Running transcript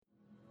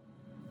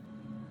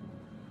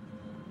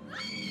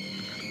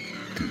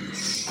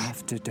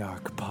After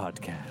Dark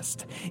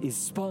podcast is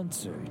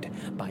sponsored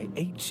by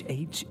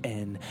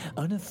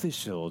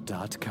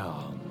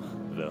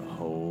HHNUnofficial.com, the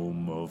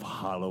home of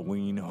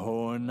Halloween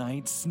Horror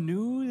Nights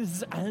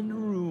news and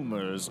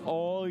rumors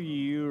all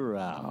year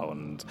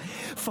round.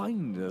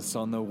 Find us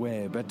on the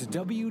web at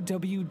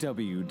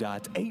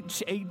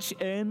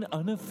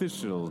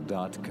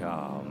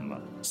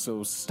www.hhnunofficial.com.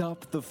 So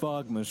stop the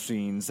fog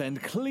machines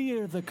and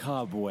clear the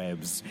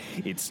cobwebs.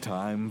 It's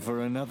time for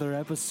another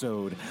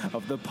episode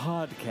of the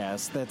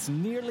podcast that's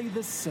nearly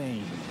the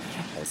same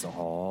as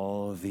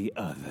all the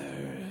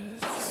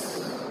others.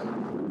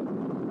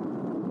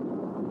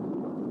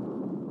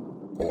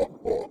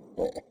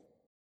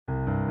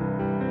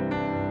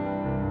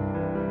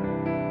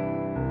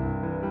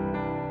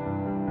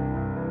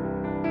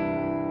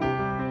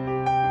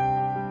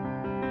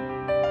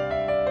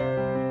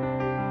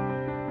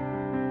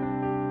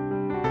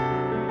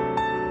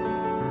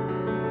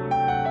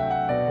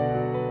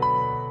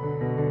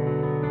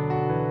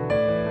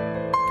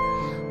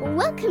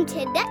 Welcome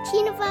to That's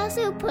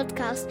Universal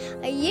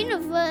Podcast, a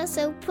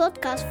universal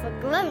podcast for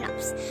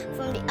grown-ups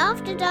from the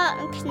After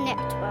Dark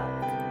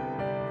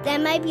Network. There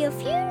may be a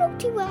few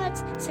naughty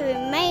words, so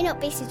it may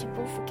not be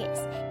suitable for kids.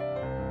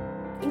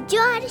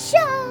 Enjoy the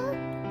show!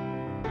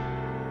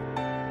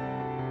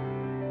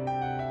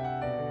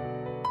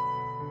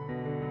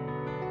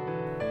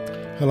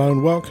 Hello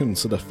and welcome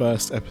to the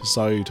first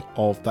episode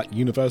of That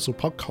Universal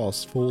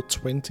Podcast for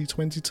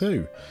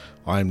 2022.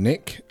 I'm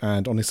Nick,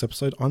 and on this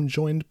episode I'm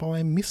joined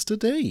by Mr.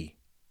 D.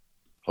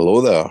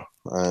 Hello there,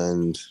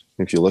 and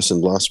if you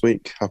listened last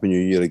week, Happy New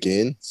Year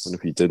again, and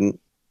if you didn't,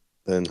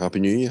 then Happy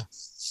New Year.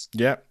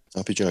 Yep.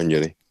 Happy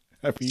January.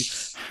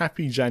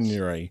 Happy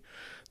January.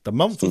 The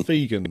month of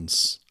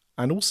vegans,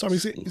 and also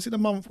is it a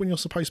month when you're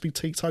supposed to be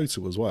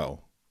teetotal as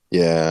well?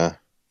 Yeah,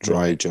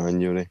 dry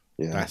January.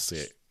 Yeah, that's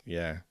it.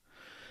 Yeah.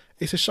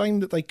 It's a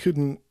shame that they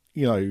couldn't,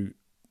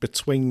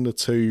 between the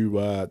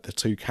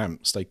two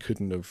camps, they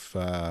couldn't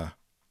have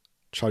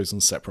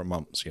chosen separate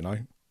months,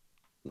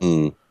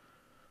 Mm.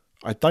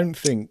 I don't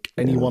think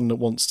anyone that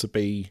wants to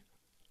be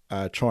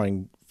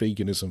trying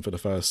veganism for the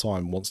first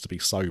time wants to be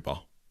sober.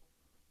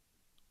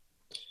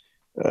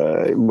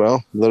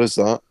 Well, there is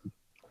that.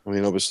 I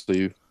mean,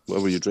 obviously,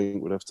 whatever you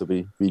drink would have to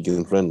be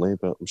vegan friendly,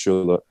 but I'm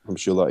sure that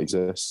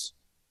exists.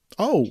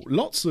 Oh,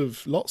 lots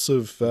of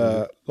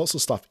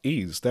stuff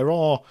is. There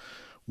are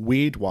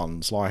weird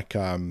ones, like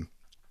I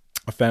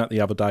found out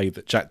the other day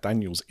that Jack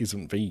Daniels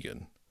isn't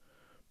vegan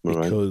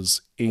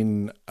because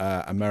in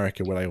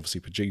America, where they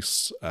obviously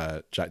produce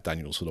Jack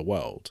Daniels for the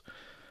world,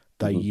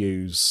 they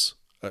use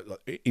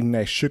in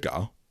their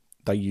sugar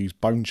they use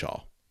bone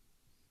char.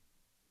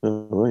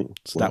 Oh, right.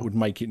 So that would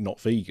make it not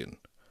vegan.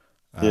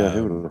 Yeah,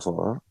 who would have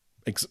thought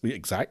that?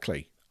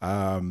 Exactly.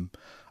 A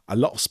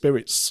lot of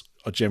spirits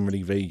are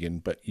generally vegan,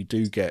 but you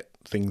do get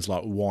things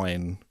like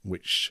wine,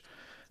 which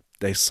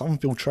there's some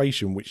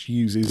filtration which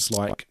uses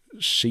like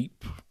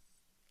sheep,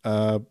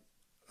 not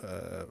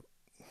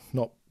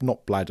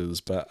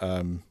bladders, but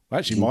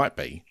actually might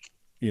be,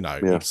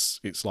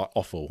 it's like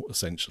offal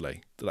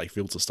essentially that they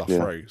filter stuff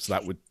through. So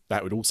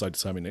that would also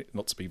determine it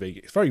not to be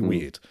vegan. It's very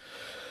weird.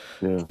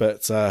 Yeah,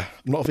 but I'm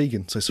not a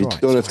vegan, so it's all right.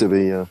 You don't have to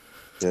be,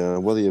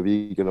 whether you're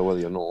vegan or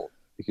whether you're not,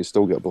 you can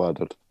still get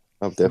bladdered.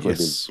 I've definitely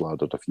been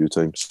bladdered a few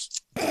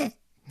times.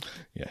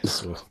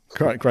 Yes, well,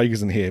 Craig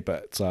isn't here,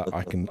 but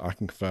I can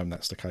confirm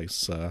that's the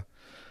case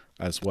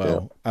as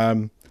well. Yeah.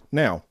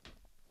 Now,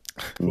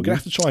 we're going to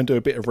have to try and do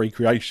a bit of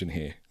recreation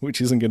here,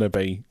 which isn't going to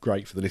be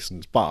great for the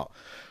listeners, but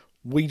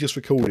we just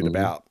recorded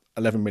about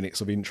 11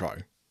 minutes of intro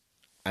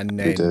and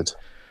then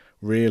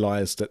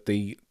realised that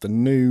the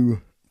new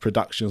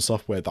production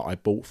software that I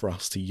bought for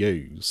us to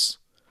use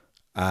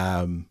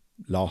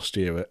last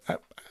year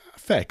at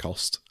fair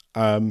cost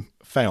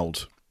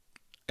failed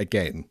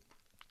again.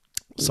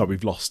 So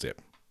we've lost it.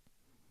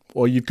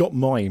 Well, you've got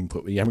my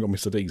input, but you haven't got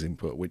Mr. D's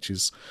input, which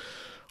is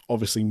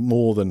obviously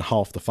more than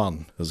half the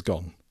fun has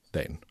gone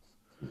then,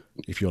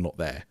 if you're not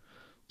there.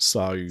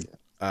 So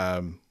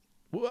I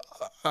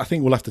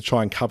think we'll have to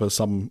try and cover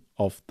some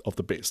of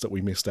the bits that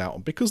we missed out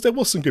on, because there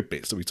was some good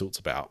bits that we talked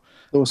about.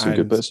 There was some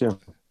good bits, yeah.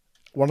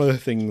 One of the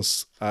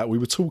things we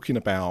were talking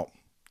about,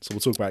 so we'll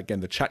talk about again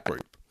the chat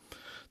group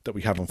that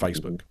we have on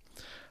Facebook.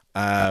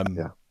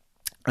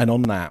 And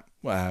on that,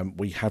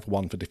 we have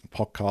one for different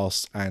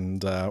podcasts,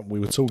 and we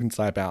were talking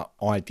today about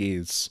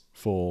ideas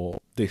for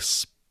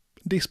this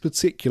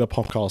particular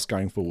podcast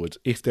going forward,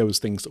 if there was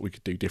things that we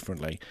could do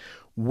differently.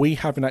 We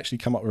haven't actually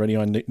come up with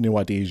any new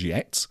ideas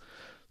yet,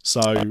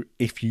 so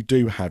if you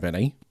do have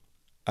any,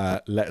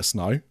 let us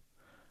know.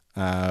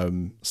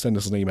 Send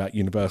us an email at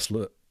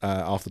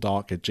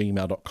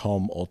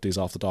universalafterdark@gmail.com or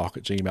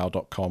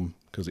disafterdark@gmail.com,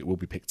 because it will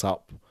be picked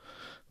up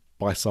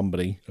by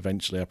somebody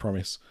eventually, I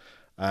promise.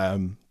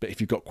 But if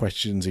you've got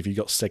questions, if you've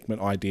got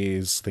segment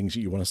ideas, things that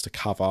you want us to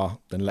cover,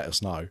 then let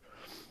us know.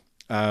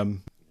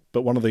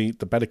 But one of the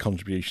better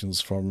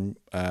contributions from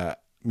the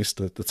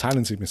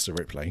talented Mr.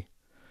 Ripley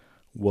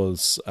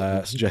was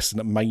suggesting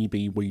that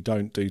maybe we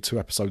don't do 2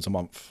 episodes a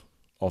month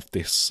of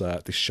this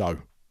show.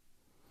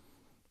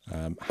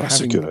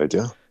 That's a good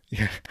idea.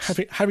 Yeah,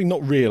 having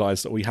not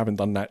realised that we haven't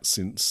done that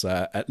since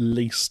at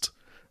least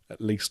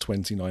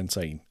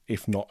 2019,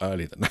 if not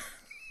earlier than that.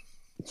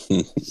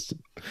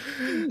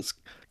 It's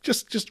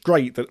just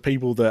great that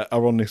people that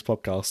are on this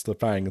podcast are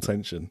paying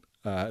attention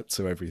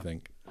to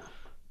everything.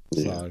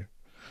 Yeah. So,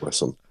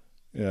 Listen.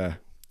 yeah.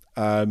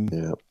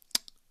 Yeah.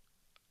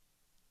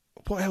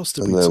 What else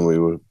did And we? then we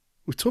were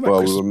talking about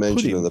Christmas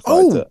mentioning pudding. the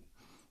fact that.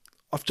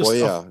 I've just. Oh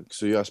yeah.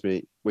 So you asked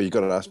me. Well, you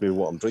got to ask me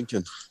what I'm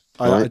drinking.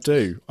 I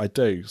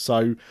do.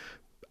 So,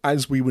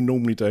 as we would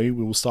normally do,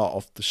 we will start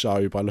off the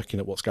show by looking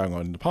at what's going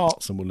on in the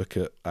parts, and we'll look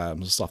at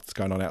some stuff that's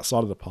going on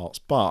outside of the parts.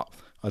 But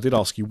I did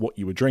ask you what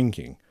you were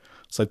drinking.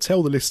 So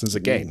tell the listeners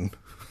again,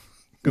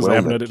 because they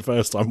haven't heard it the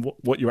first time,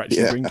 what you're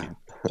actually drinking.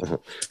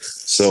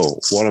 So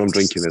what I'm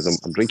drinking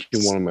is I'm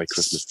drinking one of my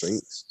Christmas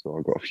drinks. So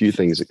I've got a few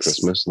things at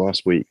Christmas.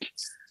 Last week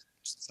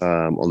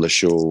on the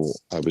show,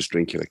 I was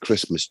drinking a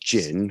Christmas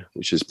gin,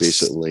 which is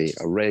basically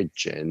a red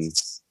gin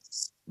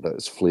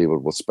that's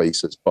flavoured with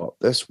spices. But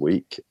this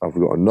week I've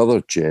got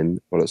another gin,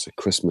 but it's a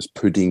Christmas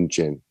pudding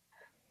gin.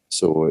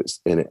 So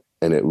it's in it,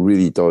 and it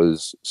really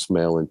does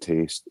smell and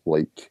taste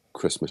like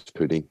Christmas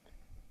pudding.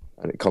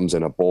 And it comes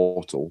in a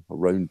bottle, a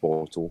round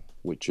bottle,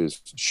 which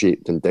is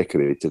shaped and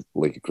decorated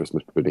like a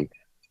Christmas pudding.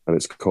 And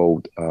it's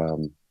called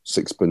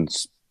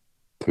Sixpence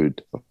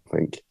Pud, I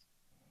think.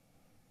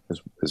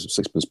 It's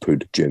Sixpence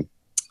Pud gin.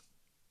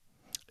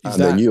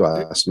 Then you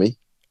asked me.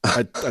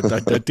 I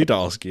did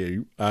ask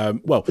you.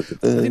 Well, I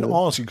didn't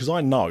ask you because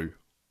I know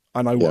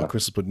what a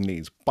Christmas pudding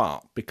is,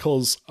 but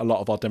because a lot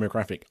of our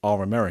demographic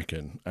are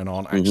American and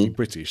aren't actually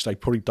British, they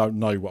probably don't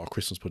know what a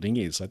Christmas pudding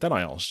is. So then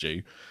I asked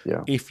you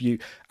if you,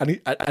 and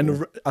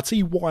I'll tell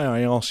you why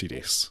I asked you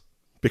this,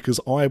 because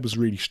I was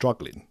really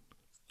struggling.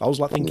 I was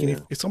like thinking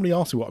if somebody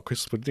asked me what a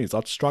Christmas pudding is,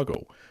 I'd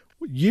struggle.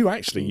 You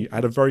actually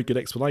had a very good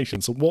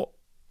explanation. So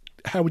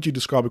how would you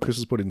describe a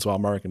Christmas pudding to our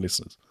American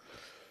listeners?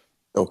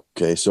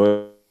 Okay,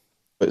 so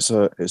it's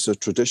a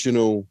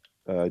traditional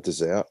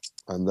dessert,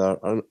 and there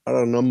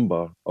are a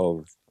number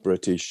of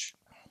British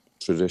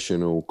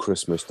traditional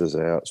Christmas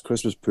desserts.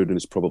 Christmas pudding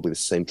is probably the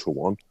central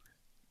one,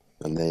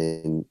 and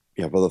then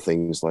you have other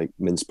things like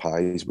mince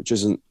pies, which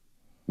isn't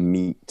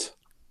meat.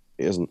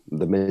 The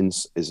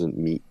mince isn't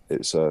meat.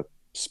 It's a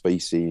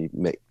spicy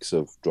mix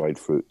of dried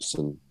fruits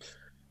and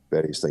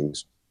various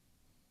things.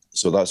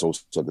 So that's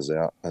also a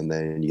dessert. And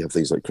then you have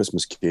things like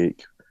Christmas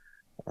cake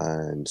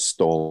and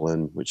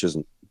Stollen, which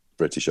isn't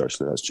British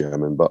actually, that's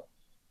German, but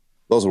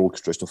those are all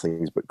traditional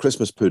things. But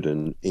Christmas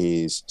pudding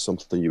is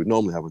something you would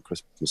normally have on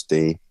Christmas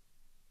Day,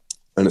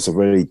 and it's a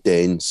very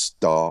dense,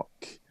 dark,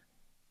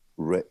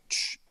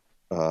 rich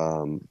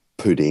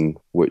pudding,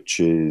 which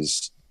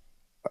is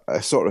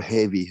a sort of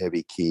heavy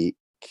cake,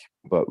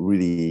 but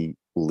really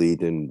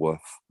laden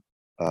with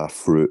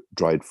fruit,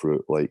 dried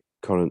fruit, like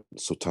currant,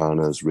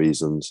 sultanas,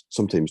 raisins,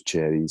 sometimes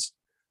cherries,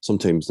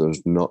 sometimes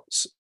there's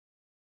nuts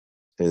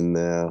in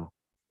there,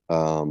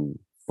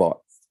 but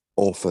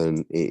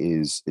often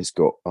it's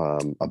got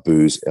a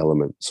booze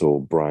element, so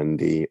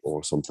brandy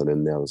or something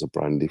in there. There's a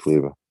brandy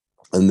flavour.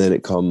 And then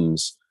it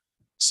comes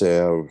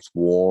served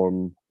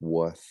warm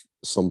with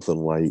something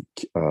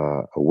like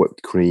a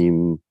whipped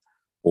cream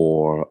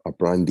or a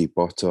brandy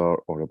butter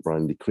or a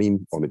brandy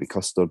cream or maybe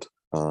custard.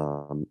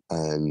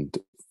 And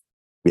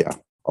yeah,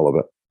 I love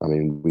it. I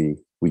mean,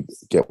 we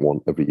get one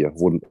every year.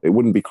 It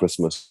wouldn't be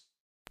Christmas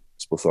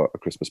without a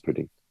Christmas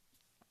pudding.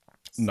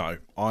 No,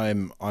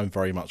 I'm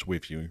very much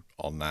with you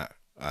on that.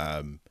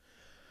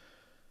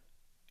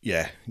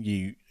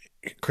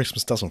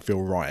 Christmas doesn't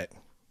feel right,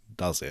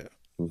 does it?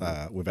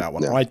 Without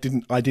one. Yeah.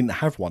 I didn't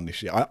have one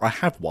this year. I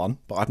have one,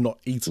 but I've not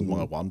eaten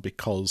my one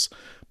because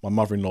my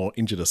mother-in-law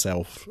injured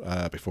herself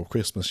before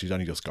Christmas. She'd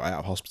only just got out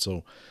of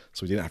hospital,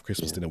 so we didn't have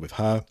Christmas dinner with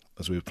her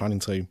as we were planning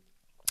to,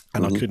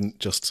 and I couldn't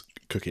just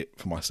cook it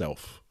for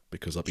myself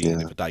because I'd be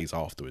eating it for days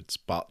afterwards.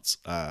 But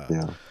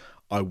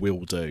I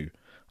will do.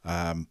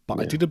 But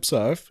I did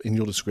observe in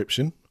your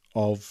description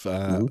of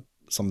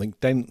something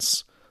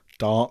dense,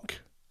 dark,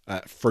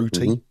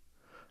 fruity,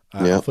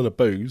 full of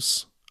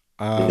booze.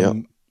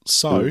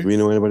 So, do we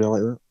know anybody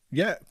like that?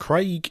 Yeah,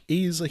 Craig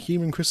is a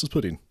human Christmas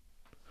pudding.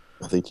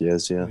 I think he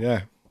is, yeah.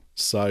 Yeah.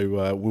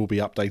 So we'll be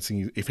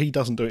updating. If he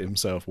doesn't do it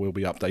himself, we'll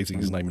be updating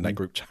his name in that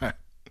group chat,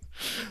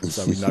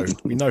 so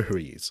we know who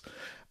he is.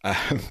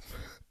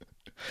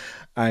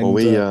 And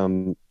we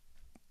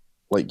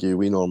like you.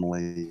 We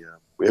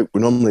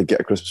normally get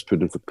a Christmas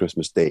pudding for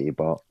Christmas Day,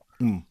 but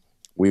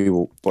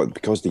but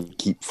because they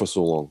keep for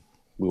so long,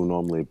 we'll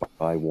normally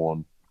buy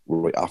one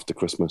right after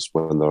Christmas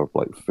when they're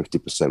like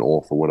 50%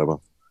 off or whatever.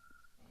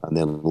 And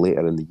then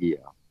later in the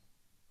year,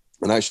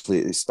 and actually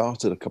it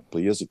started a couple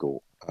of years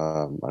ago,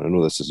 and I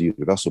know this is a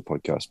Universal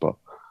podcast, but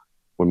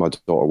when my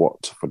daughter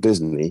worked for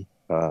Disney,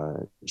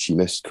 she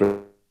missed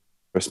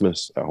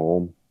Christmas at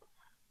home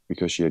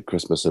because she had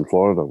Christmas in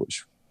Florida,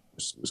 which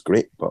was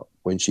great. But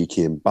when she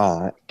came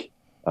back,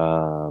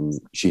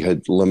 she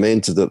had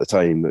lamented at the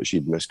time that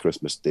she'd missed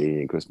Christmas Day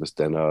and Christmas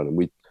dinner, and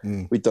we'd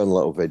done a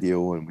little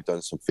video and we'd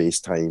done some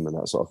FaceTime and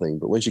that sort of thing.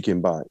 But when she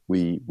came back,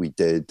 we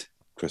did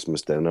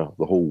Christmas dinner.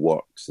 The whole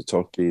works. The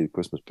turkey, the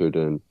Christmas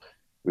pudding.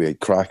 We had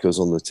crackers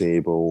on the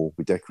table.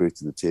 We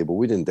decorated the table.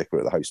 We didn't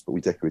decorate the house, but we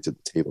decorated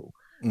the table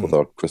with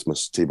our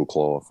Christmas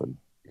tablecloth and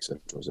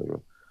etc. etc.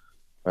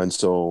 And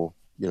so,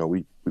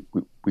 we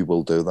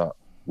will do that.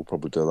 We'll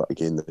probably do that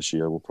again this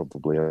year. We'll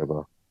probably have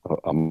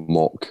a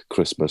mock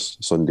Christmas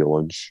Sunday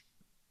lunch,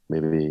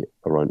 maybe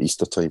around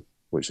Easter time,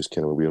 which is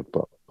kind of weird,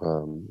 but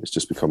it's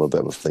just become a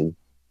bit of a thing.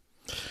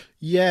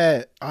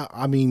 Yeah,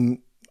 I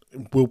mean,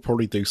 we'll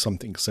probably do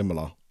something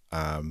similar.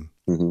 My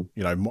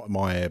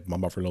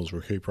mother-in-law's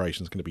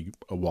recuperation is going to be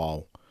a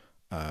while.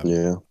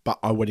 But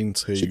I went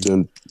into. She's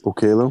doing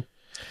okay though.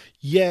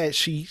 Yeah,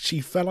 she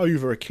fell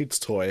over a kid's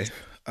toy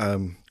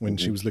when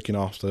she was looking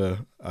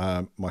after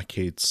my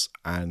kids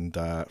and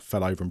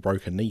fell over and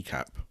broke her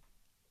kneecap.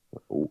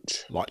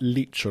 Ouch. Like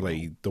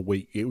literally the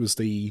week. It was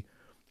the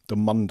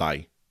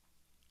Monday.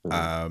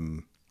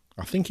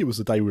 I think it was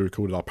the day we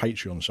recorded our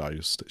Patreon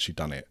shows that she'd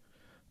done it.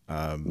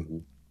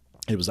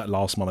 It was that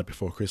last Monday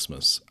before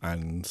Christmas,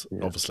 and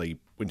obviously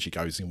when she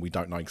goes in, we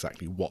don't know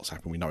exactly what's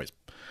happened. We know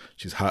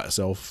she's hurt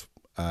herself,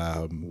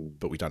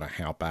 but we don't know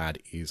how bad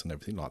it is and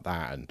everything like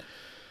that. And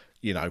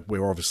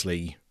we're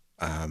obviously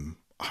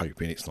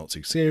hoping it's not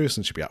too serious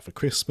and she'll be out for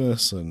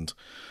Christmas. And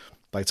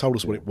they told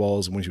us what it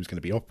was and when she was going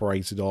to be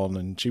operated on.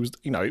 And she was,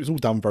 it was all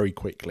done very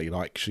quickly.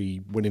 Like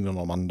she went in on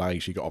a Monday,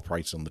 she got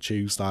operated on the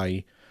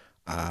Tuesday,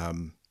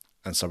 and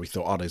so we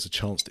thought, there's a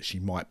chance that she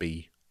might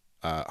be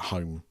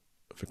home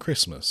for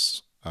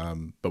Christmas,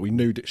 but we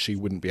knew that she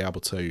wouldn't be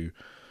able to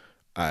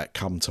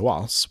come to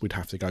us. We'd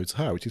have to go to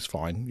her, which is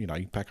fine. You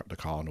pack up the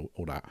car and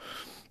all that.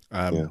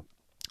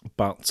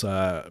 But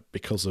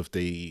because of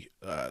the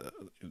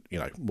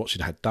what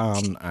she'd had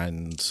done,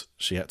 and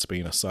she had to be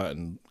in a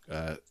certain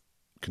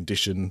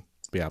condition,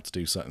 be able to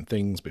do certain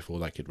things before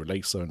they could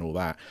release her and all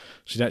that,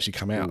 she'd actually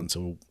come out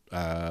until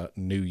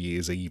New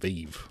Year's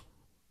Eve.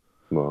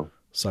 Wow.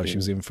 So she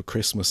was in for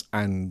Christmas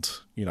and,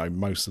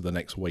 most of the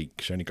next week.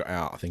 She only got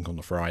out, I think, on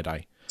the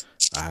Friday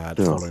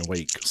the following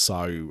week.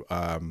 So,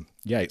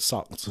 it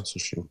sucked. That's a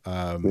shame.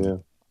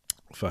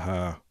 For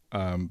her.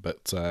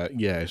 But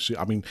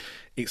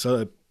it's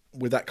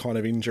with that kind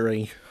of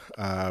injury,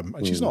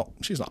 and she's not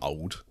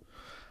old.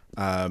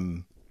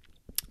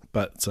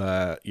 But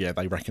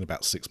they reckon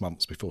about 6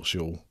 months before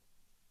she'll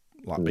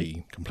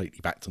be completely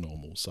back to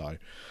normal. So,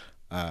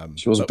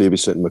 she wasn't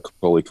babysitting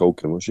Macaulay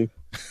Culkin, was she?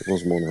 It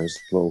wasn't one of his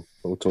little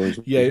toys.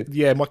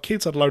 Yeah. My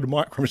kids had a load of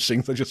micro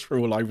machines they just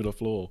threw all over the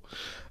floor.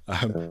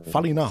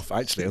 Funny enough,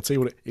 actually, I'll tell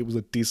you what, it was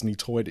a Disney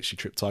toy that she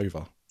tripped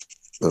over.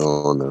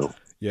 Oh no!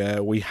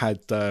 Yeah, we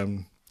had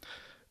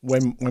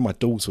when my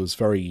daughter was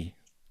very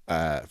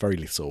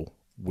little,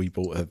 we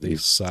bought her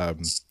this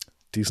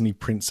Disney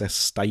Princess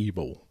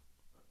stable.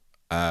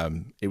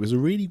 It was a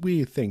really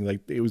weird thing.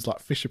 It was like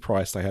Fisher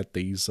Price. They had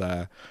these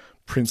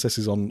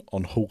princesses on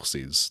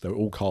horses. They were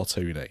all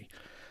cartoony,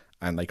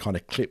 and they kind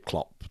of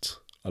clip-clopped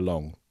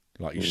along.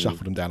 Like you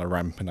shuffled them down a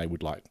ramp, and they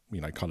would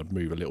kind of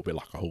move a little bit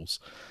like a horse.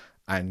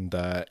 And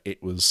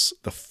it was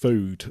the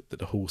food that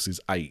the horses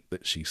ate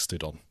that she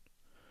stood on,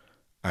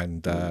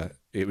 and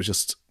it was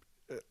just,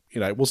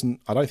 it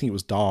wasn't. I don't think it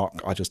was dark.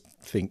 I just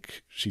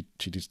think she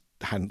just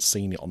hadn't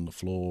seen it on the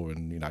floor,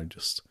 and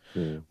just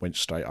went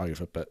straight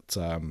over. But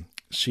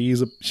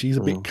she's a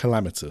bit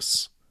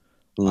calamitous.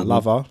 I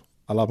love her.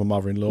 I love my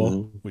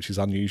mother-in-law, which is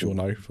unusual,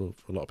 for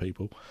a lot of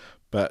people.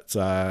 But,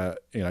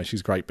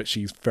 she's great, but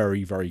she's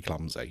very, very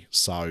clumsy.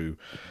 So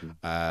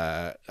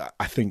I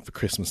think for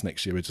Christmas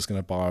next year, we're just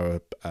going to buy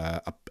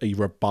her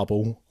either a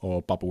bubble or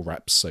a bubble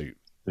wrap suit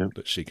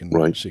that she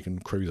can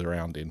cruise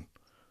around in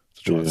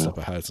to try and stop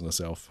her hurting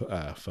herself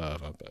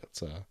further. But,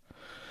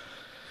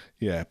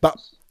 But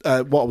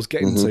what I was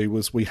getting to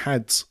was we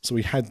had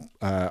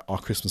our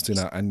Christmas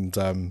dinner, and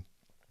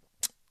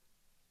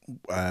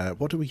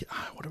what do we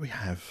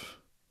have?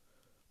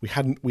 We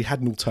had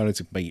an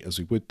alternative meat, as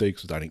we would do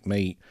because we don't eat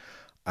meat.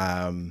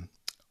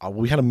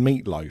 We had a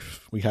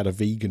meatloaf. We had a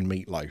vegan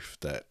meatloaf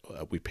that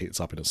we picked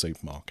up in a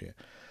supermarket,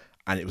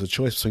 and it was a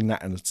choice between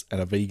that and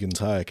a vegan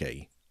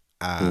turkey.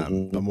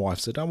 And my wife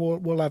said,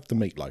 we'll have the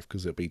meatloaf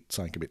because it'll be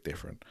something a bit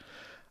different.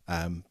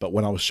 But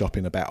when I was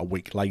shopping about a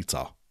week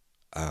later,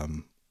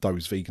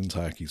 those vegan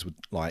turkeys were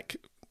like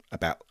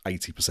about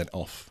 80%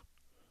 off.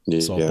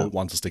 So I bought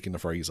one to stick in the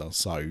freezer.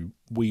 So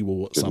we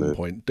will at some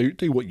point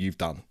do what you've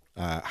done.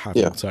 Have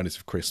an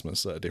alternative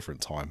Christmas at a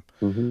different time.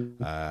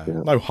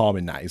 No harm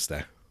in that, is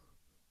there?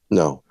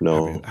 No.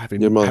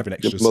 Having your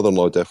extras.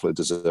 mother-in-law definitely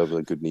deserves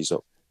a good knees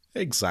up.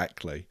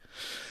 Exactly.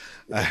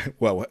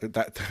 Well,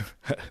 that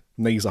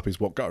knees up is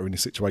what got her in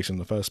this situation in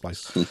the first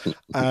place.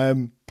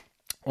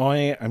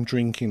 I am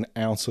drinking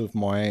out of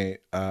my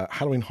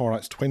Halloween Horror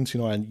Nights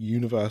 29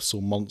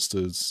 Universal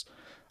Monsters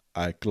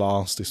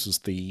glass. This was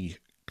the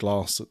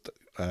glass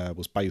that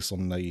was based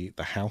on the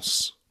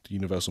house, the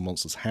Universal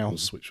Monsters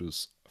house, which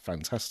was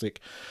fantastic.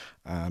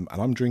 And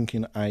I'm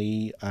drinking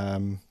a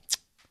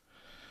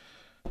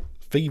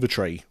Fever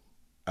Tree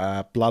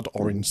blood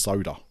orange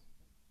soda,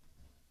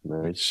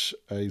 which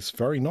is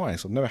very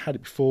nice. I've never had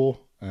it before.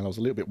 and I was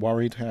a little bit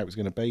worried how it was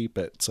going to be.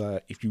 But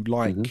if you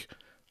like,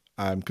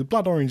 because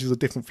blood orange is a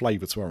different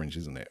flavour to orange,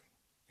 isn't it?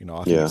 You know,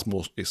 I think it's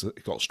more. It's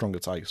got a stronger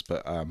taste,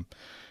 but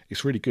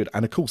it's really good.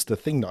 And of course, the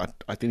thing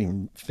that I didn't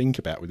even think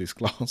about with this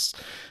glass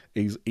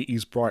is it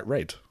is bright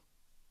red.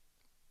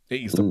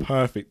 It is the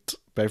perfect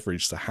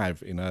beverage to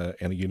have in a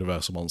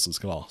Universal Monsters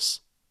glass.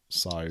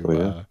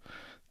 So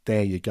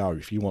there you go.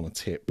 If you want a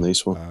tip,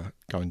 nice one.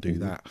 Go and do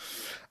that.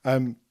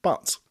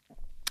 But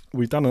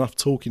we've done enough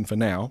talking for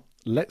now.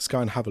 Let's go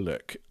and have a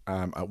look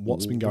at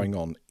what's been going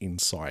on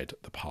inside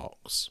the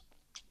parks.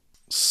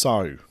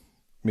 So,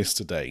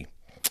 Mr. D,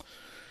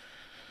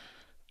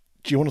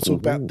 do you want to talk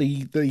about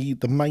the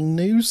main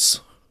news,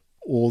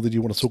 or did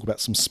you want to talk about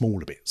some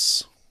smaller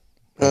bits?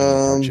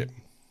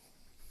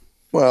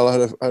 Well, I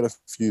had a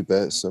few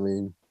bits. I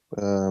mean,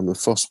 the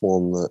first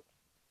one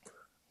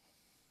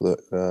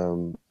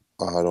that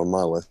I had on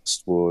my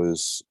list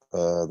was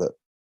that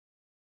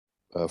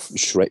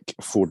Shrek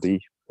 4D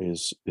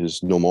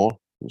is no more.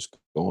 It's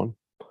gone,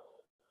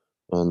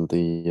 and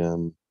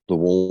the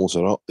walls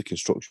are up. The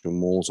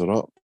construction walls are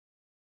up,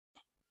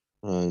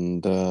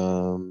 and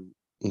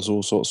there's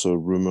all sorts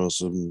of rumours,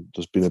 and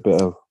there's been a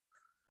bit of.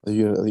 I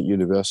think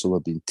Universal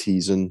have been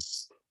teasing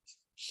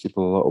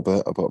people a little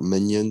bit about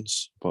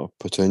Minions, about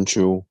a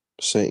potential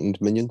second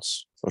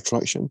Minions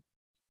attraction.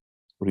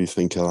 What do you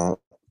think of that?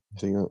 I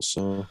think that's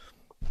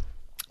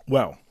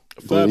well,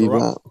 further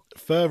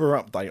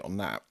update on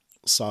that.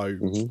 So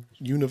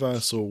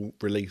Universal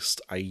released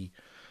a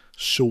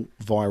short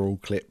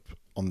viral clip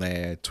on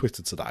their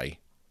Twitter today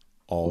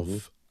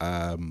of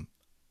the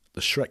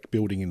Shrek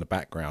building in the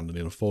background, and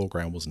in the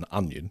foreground was an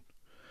onion,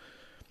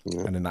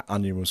 and then that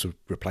onion was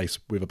replaced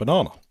with a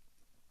banana.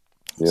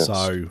 Yes.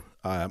 So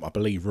I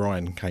believe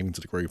Ryan came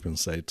into the group and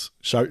said,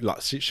 shared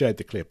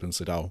the clip and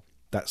said, "Oh,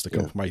 that's the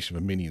confirmation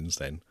of Minions."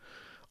 Then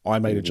I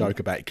made a joke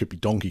about it could be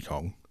Donkey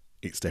Kong.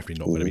 It's definitely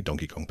not going to be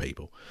Donkey Kong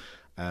people.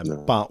 No.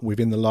 But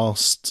within the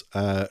last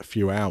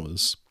few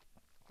hours,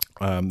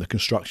 the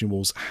construction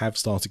walls have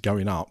started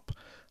going up,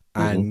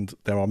 and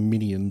there are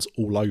Minions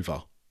all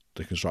over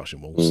the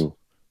construction walls.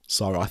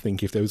 So I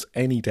think if there was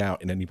any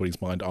doubt in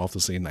anybody's mind after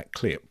seeing that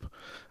clip,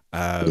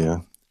 that's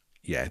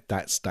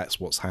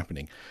what's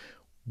happening.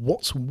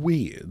 What's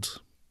weird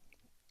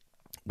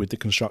with the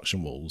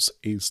construction walls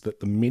is that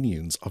the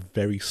Minions are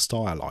very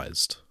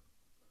stylized.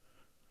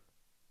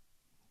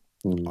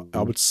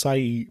 I would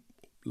say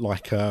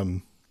like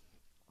I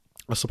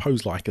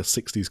suppose like a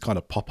 60s kind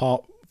of pop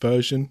art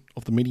version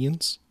of the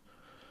Minions.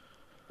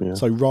 Yeah.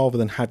 So rather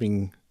than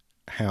having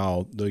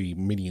how the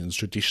Minions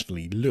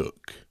traditionally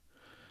look,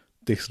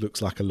 this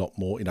looks like a lot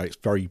more, you know, it's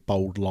very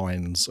bold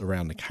lines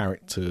around the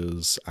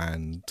characters,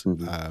 and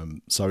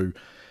so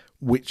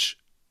which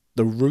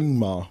the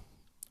rumour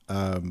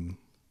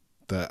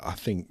that I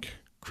think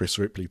Chris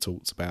Ripley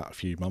talked about a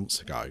few months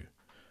ago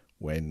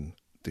when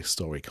this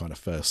story kind of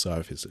first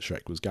surfaced that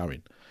Shrek was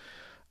going,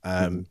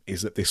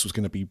 is that this was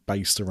going to be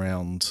based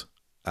around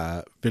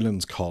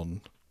Villains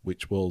Con,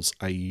 which was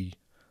a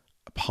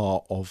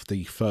part of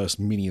the first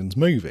Minions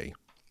movie,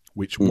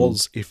 which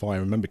was, if I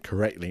remember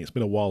correctly, it's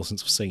been a while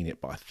since I've seen it,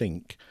 but I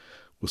think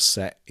was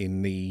set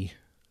in the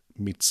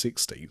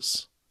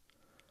mid-60s.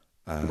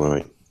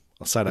 Right.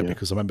 I say that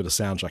because I remember the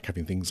soundtrack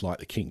having things like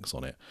the Kinks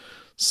on it.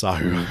 So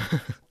I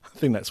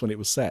think that's when it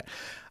was set.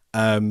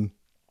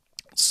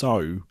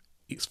 So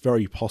it's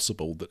very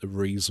possible that the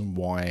reason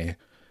why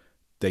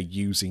they're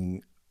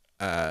using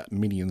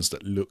Minions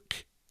that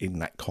look in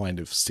that kind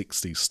of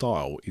 60s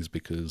style is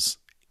because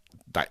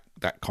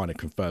that kind of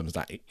confirms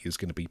that it is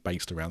going to be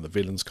based around the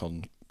Villains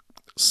Con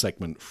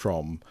segment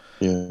from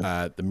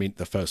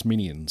the first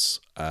Minions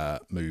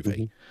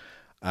movie.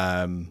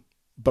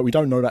 But we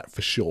don't know that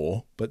for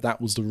sure, but that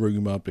was the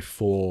rumour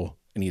before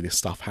any of this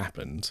stuff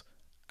happened,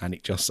 and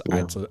it just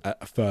adds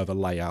a further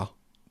layer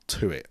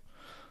to it.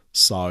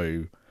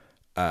 So,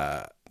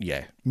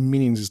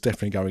 Minions is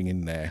definitely going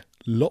in there.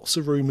 Lots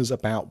of rumours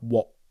about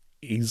what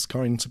is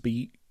going to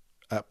be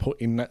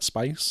put in that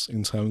space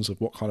in terms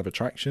of what kind of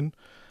attraction.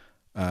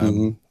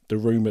 The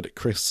rumour that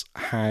Chris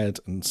had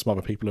and some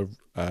other people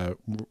have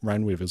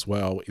ran with as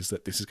well is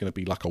that this is going to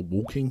be like a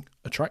walking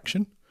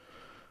attraction.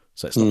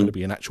 So it's not going to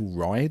be an actual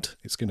ride.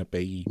 It's going to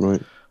be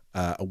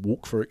a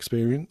walk-through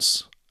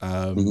experience.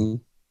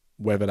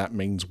 Whether that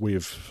means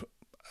with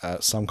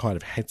some kind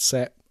of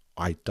headset,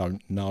 I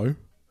don't know.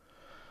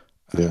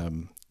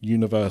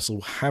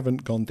 Universal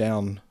haven't gone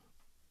down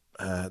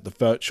the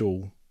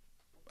virtual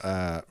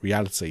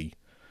reality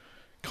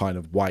kind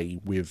of way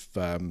with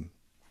the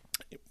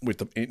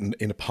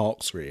in the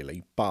parks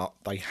really, but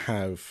they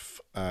have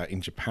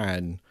in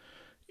Japan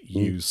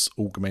used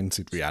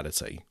augmented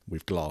reality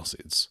with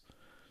glasses.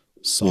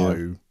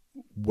 So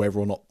whether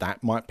or not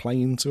that might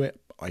play into it,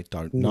 I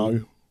don't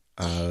know.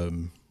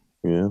 Well,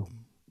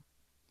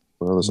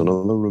 there's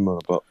another rumour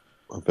about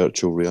a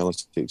virtual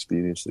reality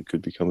experience that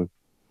could be coming.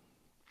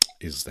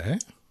 Is there?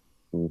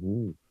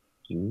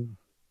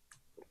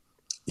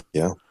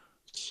 Yeah.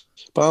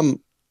 But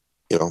I'm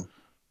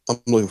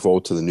looking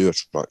forward to the new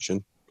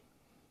attraction.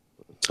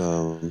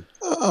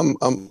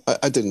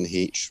 I didn't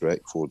hate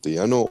Shrek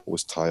 4D. I know it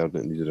was tired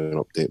and it needed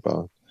an update,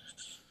 but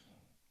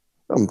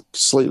I'm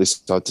slightly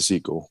sad to see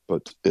it go,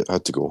 but it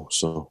had to go.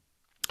 So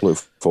look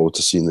forward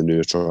to seeing the new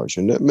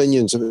attraction.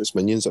 Minions, if it's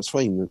Minions, that's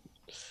fine.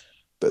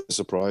 Bit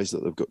surprised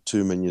that they've got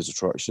two Minions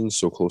attractions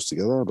so close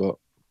together, but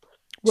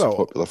it's a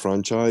popular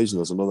franchise, and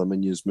there's another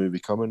Minions movie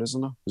coming,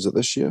 isn't there? Is it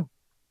this year?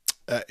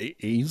 It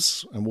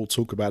is, and we'll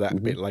talk about that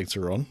a bit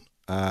later on.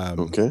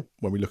 Okay.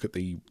 When we look at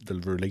the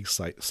release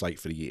slate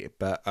for the year.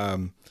 But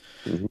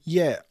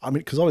yeah, I mean,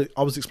 because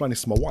I was explaining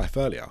this to my wife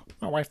earlier.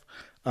 Because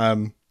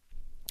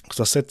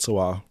I said to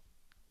her,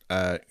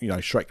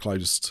 Shrek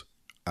closed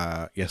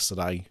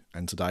yesterday,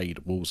 and today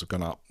the walls have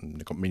gone up and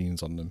they've got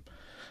Minions on them.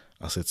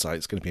 I said, so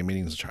it's going to be a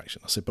Minions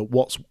attraction. I said, but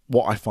what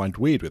I find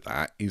weird with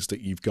that is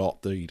that you've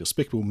got the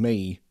Despicable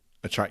Me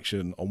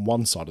attraction on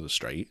one side of the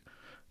street,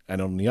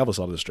 and on the other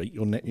side of the street,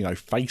 you're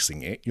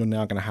facing it, you're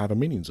now going to have a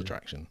Minions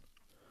attraction.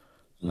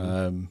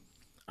 And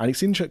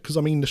it's interesting because,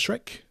 I mean, the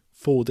Shrek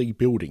 4D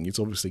building is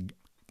obviously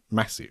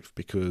massive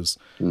because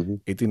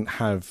it didn't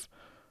have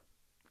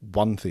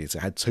one theatre,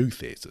 it had two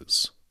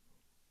theatres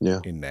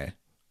in there.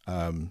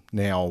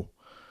 Now,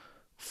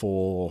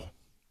 for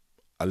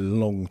a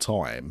long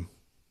time,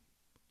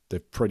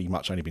 they've pretty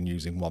much only been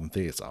using one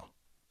theatre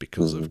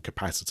because of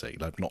capacity.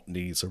 They've not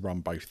needed to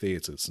run both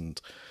theatres.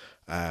 And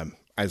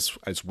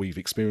as we've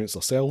experienced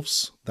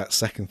ourselves, that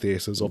second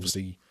theatre has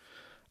obviously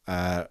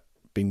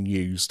been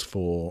used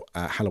for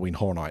Halloween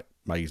Horror Night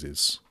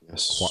mazes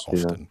quite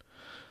often. Yeah.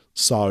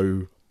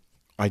 So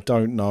I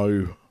don't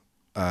know.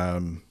 I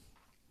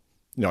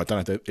don't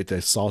know if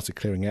they've started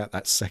clearing out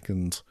that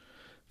second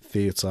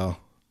theatre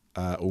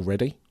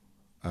already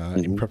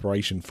in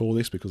preparation for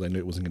this because they knew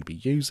it wasn't going to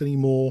be used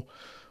anymore,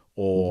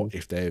 or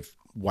if they've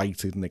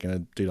waited and they're going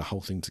to do the whole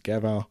thing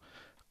together.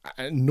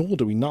 And nor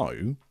do we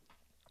know,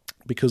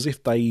 because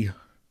if they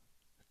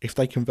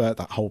convert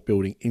that whole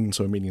building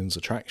into a Minions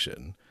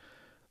attraction,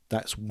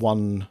 that's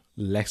one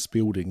less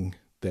building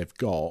they've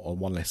got, or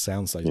one less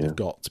soundstage they've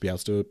got to be able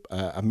to do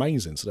a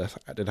maze in. So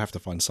they'd have to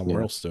find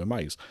somewhere else to do a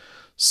maze.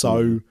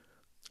 So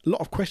a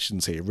lot of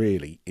questions here,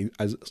 really,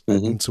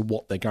 into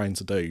what they're going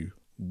to do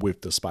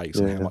with the space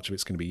and how much of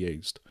it's going to be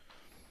used.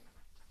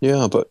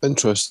 Yeah, but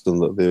interesting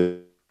that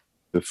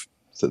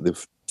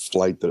they've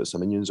flagged that it's a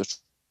Minions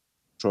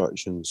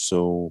attraction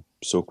so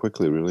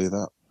quickly. Really,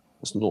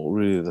 that's not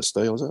really the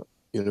style, is it?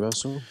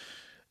 Universal.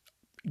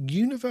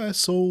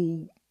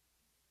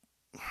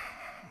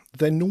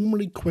 They're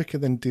normally quicker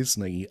than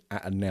Disney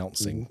at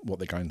announcing what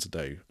they're going to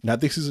do. Now,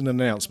 this is an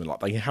announcement.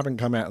 Like, they haven't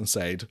come out and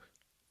said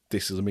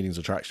this is a Minions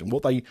attraction.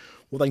 What they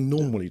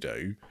normally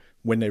do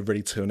when they're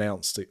ready to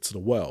announce it to the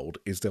world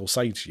is they'll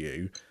say to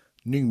you,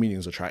 new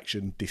Minions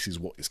attraction, this is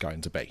what it's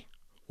going to be,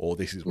 or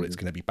this is what it's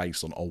going to be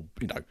based on, or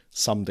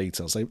some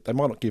details. They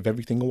might not give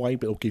everything away,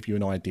 but it'll give you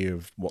an idea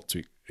of what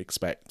to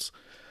expect.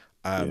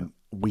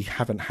 We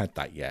haven't had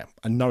that yet,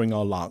 and knowing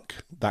our luck,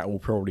 that will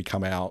probably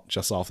come out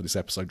just after this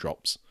episode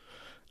drops.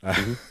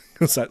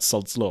 Because that's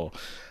sod's law.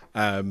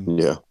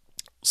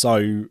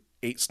 So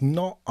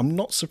I'm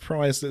not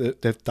surprised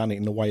that they've done it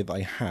in the way that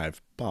they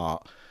have,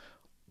 but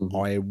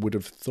I would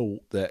have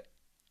thought that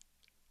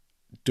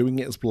doing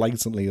it as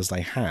blatantly as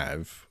they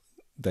have,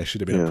 there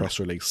should have been a press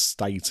release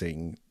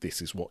stating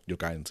this is what you're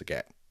going to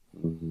get.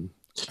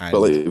 But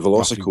like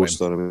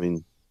Velocicoaster, I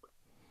mean,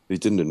 they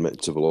didn't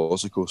admit to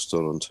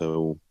Velocicoaster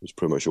until it was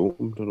pretty much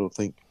opened, I don't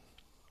think.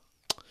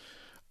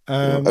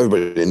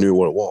 Everybody knew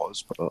what it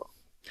was, but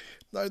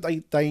no,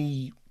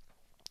 they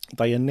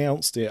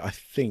announced it, I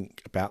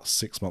think, about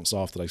 6 months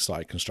after they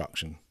started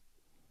construction.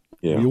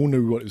 Yeah. We all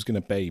knew what it was going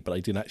to be, but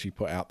they didn't actually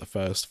put out the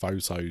first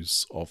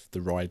photos of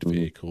the ride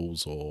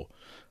vehicles or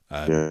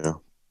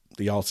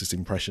the artist's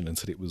impression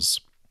until it was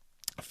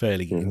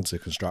fairly into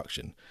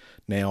construction.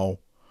 Now,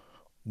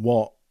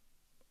 what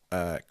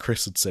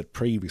Chris had said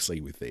previously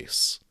with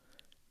this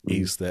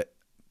is that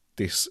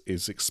this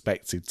is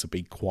expected to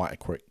be quite a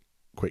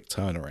quick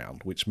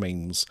turnaround, which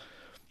means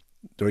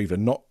they're either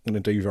not going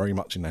to do very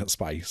much in that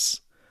space,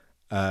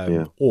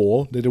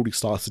 or they'd already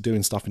started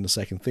doing stuff in the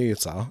second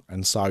theatre,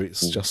 and so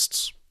it's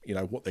just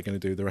what they're going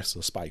to do the rest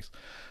of the space.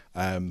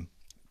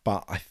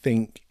 But I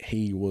think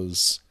he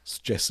was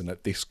suggesting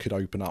that this could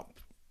open up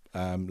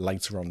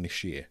later on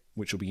this year,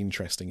 which will be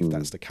interesting if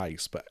that's the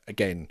case. But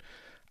again,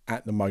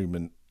 at the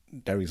moment,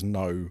 there is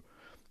no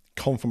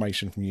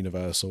confirmation from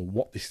Universal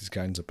what this is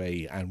going to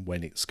be and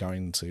when it's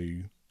going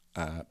to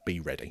be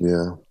ready.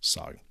 Yeah.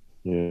 So.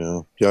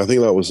 Yeah. I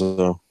think that was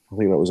an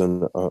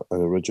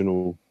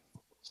original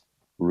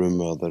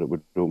rumor that it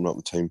would open up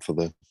in time for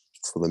the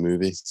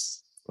movie,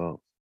 but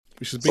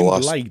which has been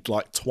delayed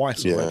like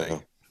twice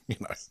already.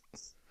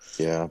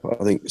 Yeah, but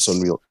I think it's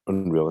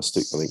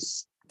unrealistic. I think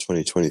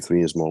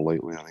 2023 is more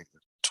likely. I think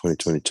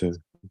 2022,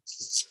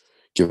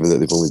 given that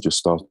they've only just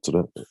started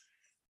it.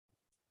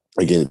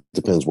 Again, it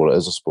depends what it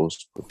is, I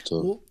suppose. But,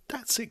 well,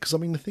 that's it. Because I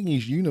mean, the thing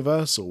is,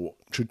 Universal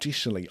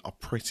traditionally are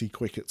pretty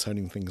quick at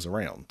turning things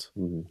around.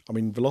 I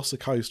mean,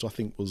 Velocicoaster, I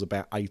think, was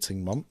about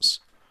 18 months.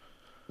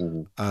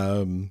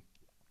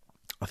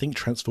 I think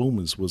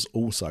Transformers was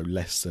also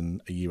less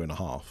than a year and a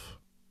half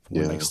from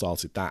when they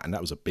started that, and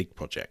that was a big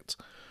project.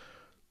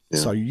 Yeah.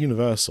 So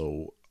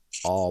Universal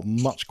are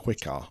much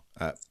quicker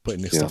at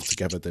putting this stuff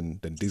together than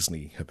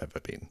Disney have ever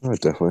been. Oh,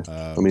 definitely.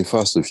 I mean,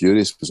 Fast and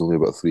Furious was only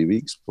about 3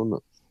 weeks,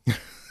 wasn't it?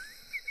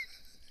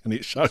 And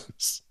it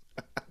shows.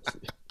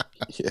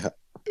 Yeah.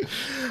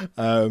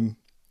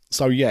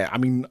 So yeah, I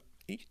mean,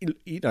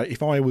 you know,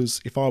 if I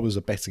was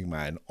a betting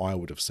man, I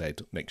would have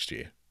said next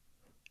year.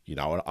 You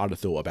know, I'd have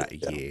thought about a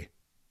year,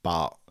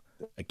 but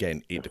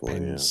again, it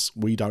depends.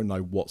 We don't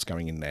know what's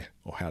going in there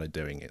or how they're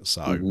doing it,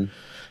 so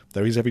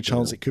there is every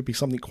chance it could be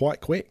something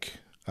quite quick.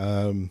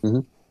 I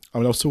mean, I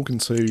was talking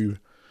to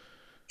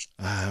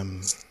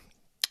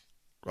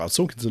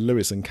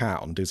Lewis and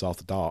Kat on Diz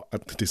After Dark,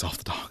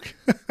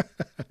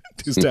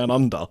 Diz Down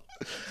Under,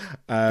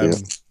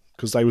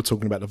 because they were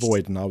talking about the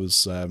Void, and I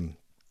was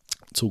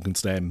talking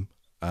to them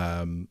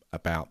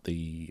about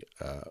the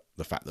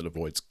fact that the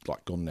Void's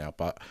like gone now.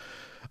 But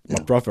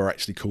my brother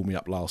actually called me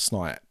up last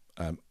night.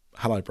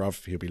 Hello,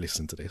 bruv, he'll be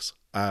listening to this.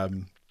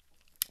 And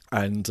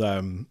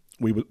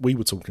we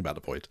were talking about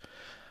the Void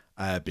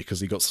because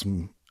he got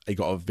a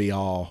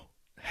VR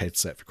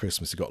headset for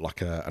Christmas. He got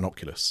like an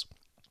Oculus.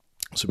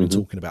 So we've been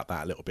talking about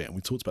that a little bit, and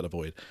we talked about the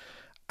Void.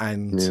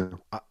 And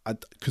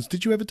because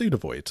did you ever do the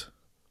Void?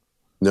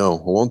 No,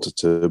 I wanted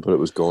to, but it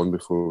was gone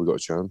before we got a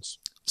chance.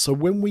 So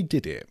when we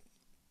did it,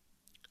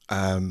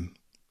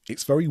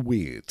 it's very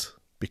weird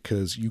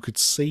because you could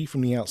see from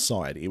the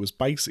outside, it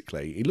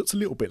looked a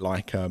little bit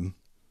like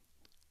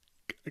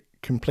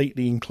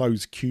completely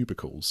enclosed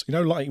cubicles. You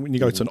know, like when you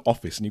go to an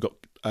office and you've got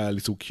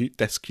little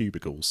desk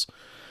cubicles.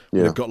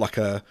 Yeah. They've got like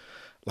a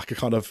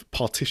kind of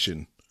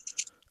partition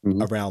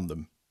around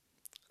them,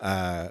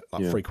 like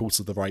 3/4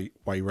 of the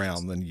way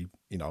round. Then you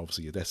know,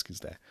 obviously your desk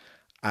is there.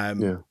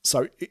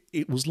 So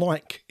it was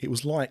like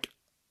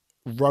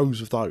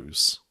rows of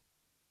those,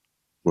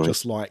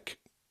 just like,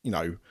 you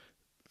know,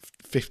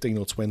 15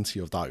 or 20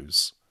 of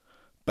those,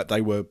 but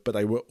they were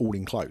all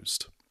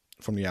enclosed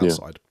from the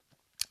outside.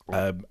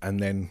 And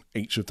then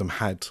each of them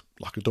had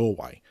like a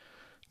doorway.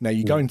 Now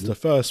you go into the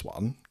first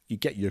one, you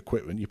get your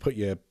equipment, you put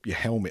your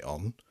helmet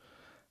on,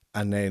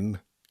 and then,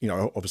 you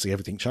know, obviously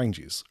everything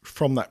changes.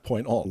 From that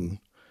point on,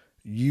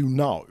 you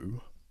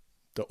know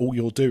that all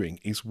you're doing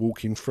is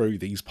walking through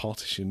these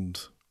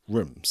partitioned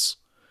rooms,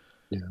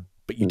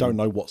 but you don't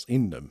know what's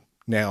in them.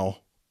 Now,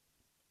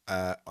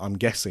 I'm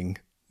guessing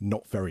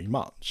not very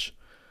much,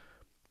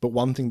 but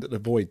one thing that the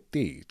Void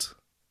did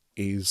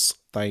is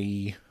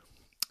they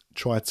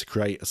tried to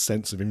create a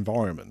sense of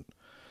environment.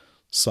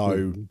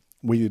 So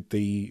we did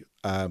the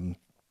I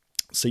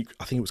think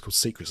it was called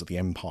Secrets of the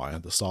Empire,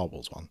 the Star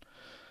Wars one,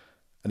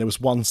 and there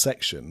was one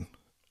section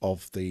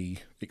of the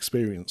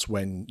experience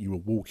when you were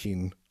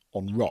walking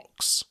on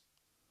rocks,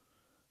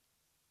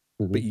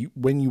 but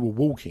when you were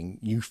walking,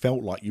 you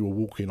felt like you were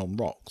walking on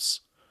rocks.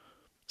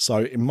 So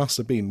it must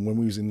have been when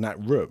we was in that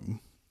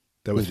room,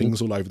 there were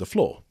things all over the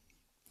floor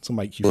to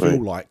make you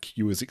feel like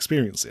you was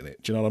experiencing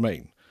it. Do you know what I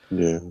mean?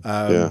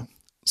 Yeah.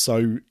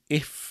 So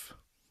if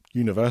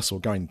Universal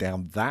are going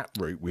down that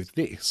route with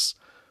this,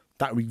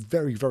 that would be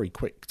very, very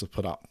quick to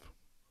put up,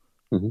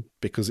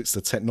 because it's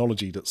the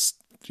technology that's,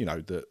 you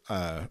know, that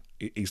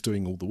is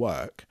doing all the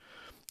work.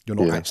 You're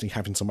not actually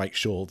having to make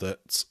sure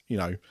that, you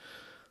know,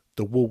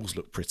 the walls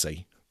look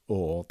pretty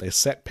or they're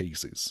set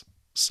pieces.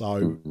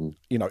 So,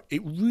 you know,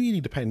 it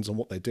really depends on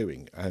what they're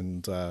doing.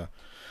 And,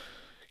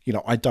 you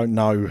know, I don't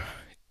know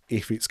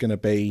if it's going to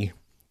be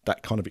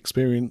that kind of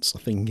experience. I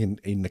think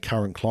in the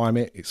current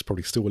climate, it's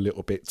probably still a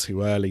little bit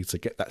too early to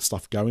get that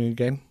stuff going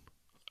again.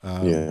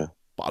 But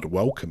I'd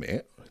welcome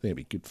it. I think it'd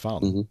be good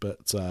fun.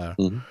 But, but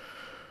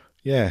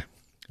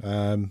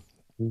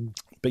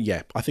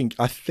yeah, I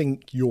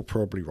think you're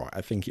probably right.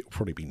 I think it'll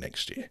probably be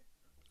next year.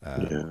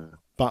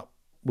 But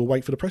we'll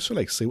wait for the press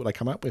release, see what they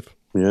come up with.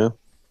 Yeah,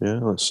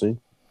 let's see.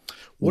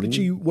 What did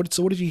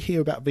you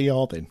hear about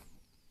VR then?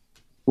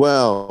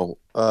 Well,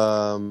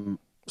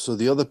 so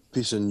the other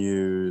piece of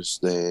news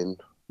then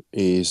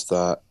is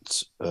that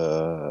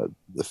the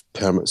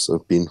permits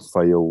have been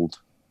filed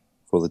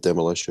for the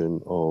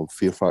demolition of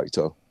Fear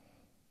Factor.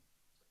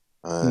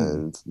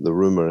 And the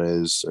rumour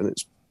is, and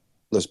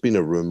there's been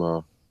a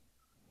rumour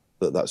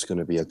that that's going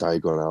to be a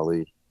Diagon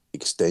Alley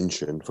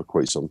extension for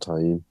quite some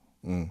time.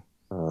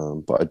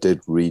 But I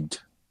did read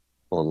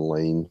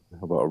online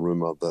about a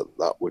rumour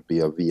that would be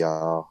a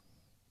VR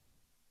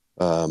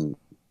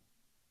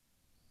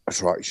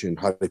attraction,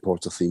 Harry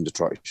Potter themed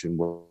attraction,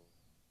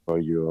 where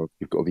you've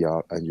got a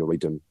VR and you're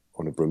riding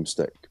on a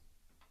broomstick.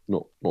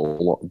 Not a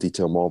lot of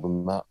detail more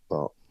than that,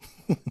 but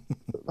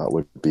that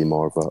would be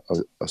more of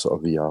a sort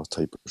of VR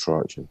type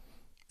attraction.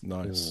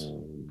 Nice.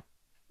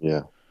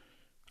 Yeah.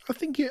 I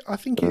think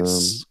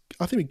it's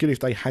good if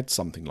they had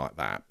something like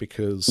that,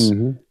 because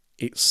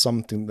it's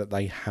something that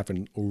they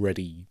haven't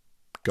already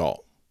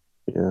got.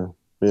 Yeah.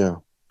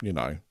 You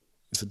know,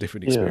 it's a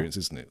different experience,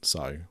 isn't it?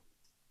 So.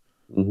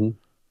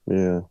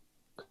 Yeah.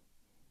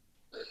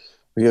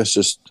 I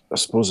guess I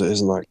suppose it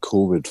isn't that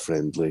COVID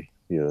friendly,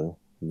 you know.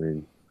 I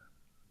mean,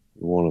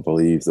 want to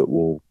believe that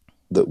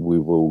we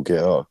will get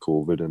out of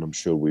COVID, and I'm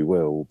sure we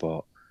will.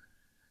 But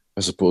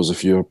I suppose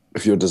if you're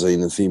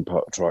designing theme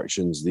park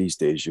attractions these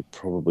days, you're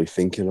probably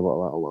thinking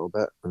about that a little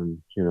bit,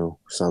 and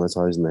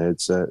sanitizing the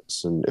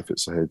headsets, and if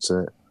it's a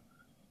headset,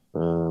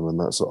 and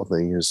that sort of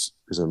thing is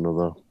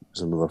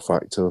another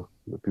factor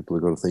that people are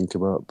going to think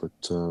about.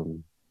 But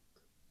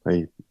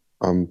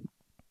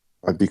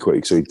I'd be quite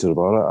excited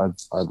about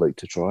it. I'd like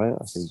to try it.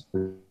 I think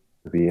the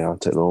VR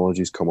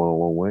technology's come on a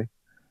long way.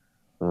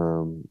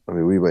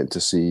 We went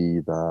to see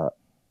that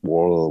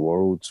War of the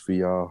Worlds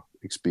VR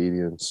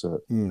experience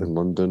in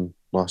London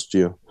last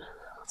year,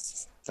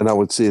 and I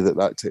would say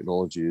that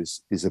technology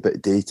is a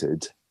bit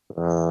dated.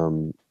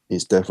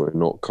 It's definitely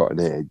not cutting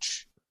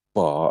edge,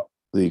 but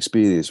the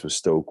experience was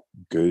still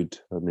good.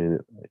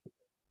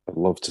 I'd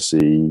love to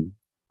see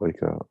like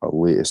a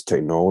latest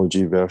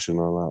technology version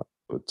of that,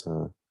 but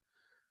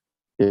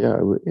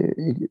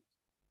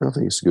I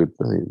think it's good.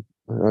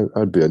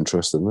 I'd be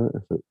interested in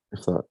it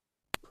if that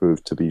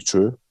proved to be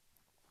true.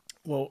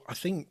 Well, I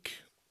think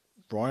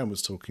Brian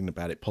was talking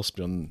about it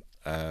possibly on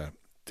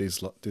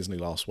Disney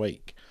last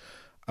week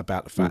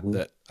about the fact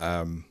that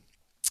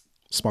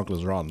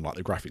Smuggler's Run, like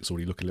the graphics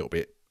already look a little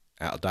bit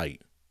out of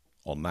date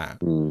on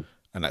that, and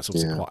that's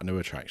obviously quite a new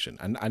attraction.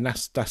 And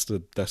that's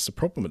the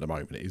problem at the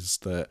moment is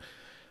that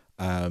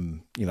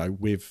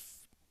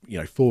with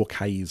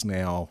 4K is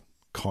now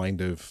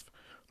kind of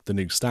the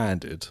new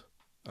standard,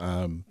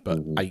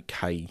 but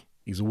 8K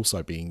is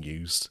also being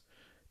used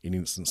in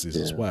instances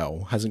as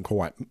well. Hasn't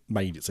quite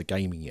made it to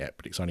gaming yet,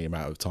 but it's only a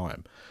matter of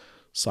time.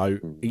 So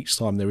each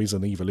time there is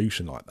an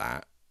evolution like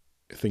that,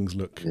 things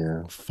look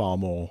far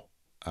more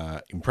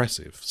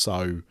impressive.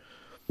 So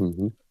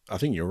I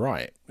think you're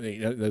right.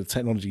 The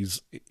technology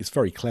is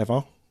very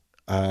clever,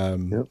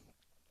 and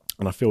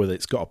I feel that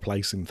it's got a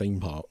place in theme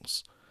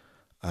parks.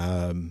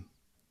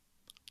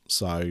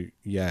 So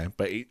yeah,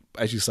 but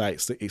as you say,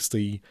 it's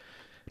the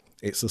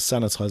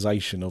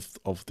sanitization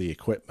of the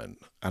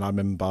equipment. And I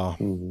remember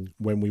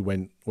when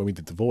we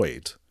did the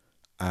Void,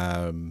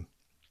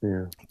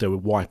 they were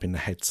wiping the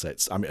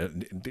headsets. I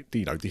mean,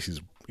 this is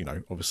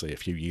obviously a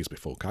few years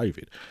before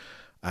COVID,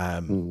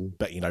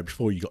 but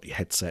before you got your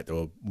headset, they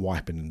were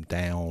wiping them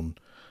down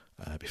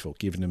before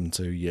giving them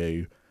to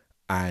you.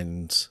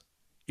 And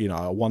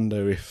I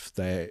wonder if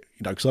they're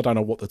because I don't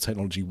know what the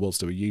technology was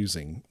they were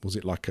using. Was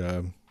it like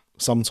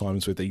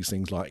sometimes with these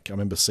things, like I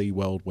remember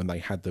SeaWorld when they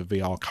had the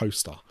VR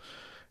coaster,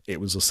 it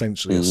was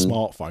essentially a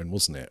smartphone,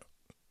 wasn't it?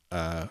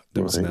 There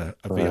wasn't a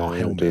VR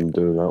helmet. Didn't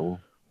do that one.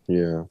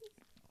 Yeah.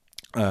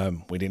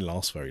 We didn't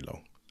last very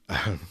long.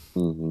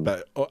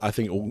 But I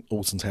think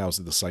Alton Towers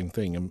did the same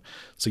thing. And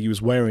so you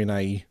was wearing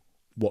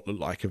what looked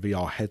like a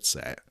VR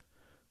headset,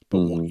 but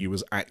what you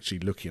was actually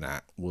looking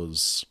at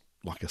was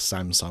like a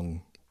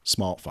Samsung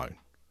smartphone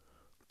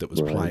that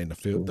was playing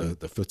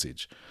the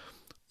footage.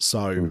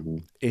 So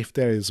if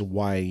there is a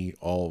way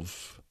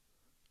of,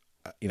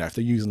 if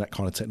they're using that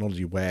kind of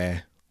technology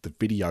where the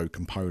video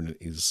component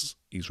is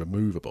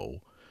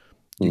removable,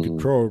 you could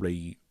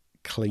probably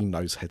clean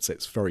those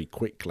headsets very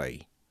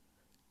quickly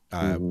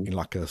in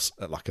like a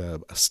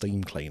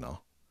steam cleaner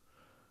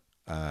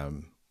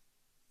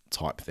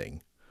type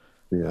thing,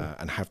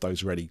 and have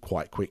those ready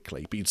quite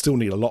quickly. But you'd still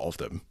need a lot of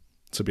them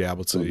to be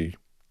able to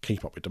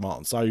keep up with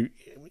demand. So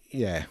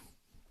yeah.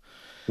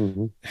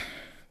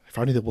 If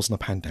only there wasn't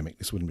a pandemic,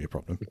 this wouldn't be a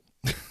problem.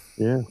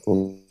 Yeah.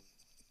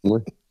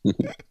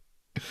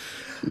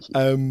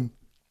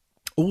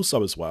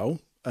 Also, as well,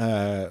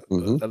 at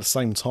the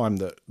same time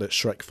that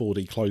Shrek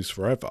 4D closed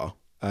forever,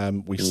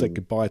 we said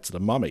goodbye to the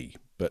Mummy,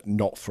 but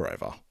not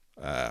forever.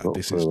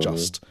 This is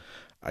just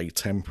a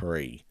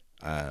temporary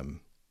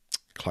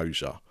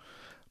closure.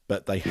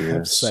 But they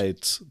have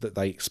said that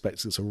they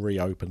expect it to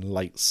reopen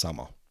late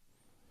summer.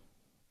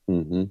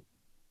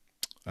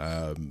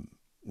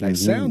 It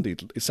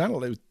sounded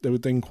like they were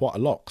doing quite a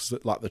lot, because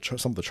like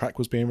some of the track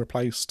was being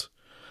replaced.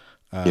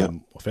 A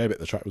fair bit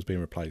of the track was being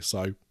replaced.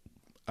 So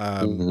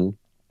that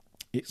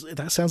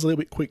sounds a little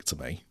bit quick to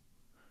me.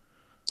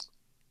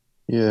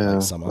 Yeah,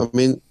 I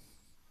mean,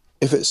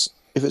 if it's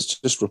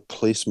just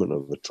replacement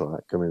of the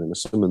track, I'm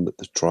assuming that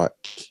the track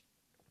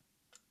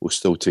will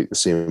still take the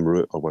same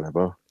route or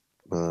whatever.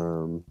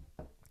 Then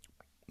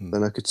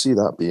I could see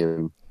that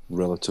being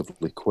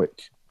relatively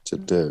quick to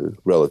do.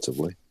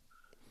 Relatively.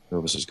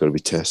 Obviously, it's got to be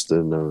tested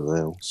and everything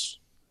else.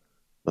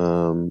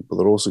 But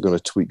they're also going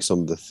to tweak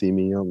some of the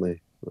theming, aren't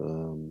they?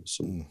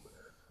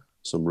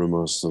 Some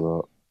rumours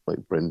about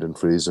like Brendan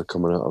Fraser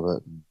coming out of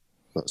it, and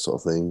that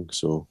sort of thing.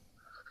 So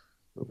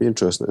it'll be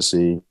interesting to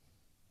see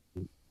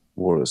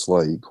what it's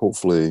like.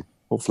 Hopefully it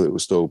will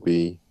still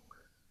be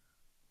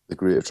the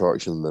great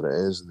attraction that it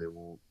is, and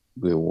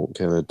they won't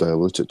kind of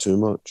dilute it too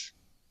much.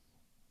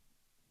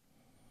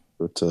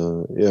 But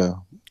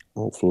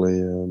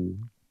hopefully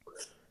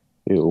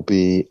it'll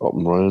be up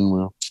and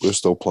running. We're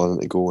still planning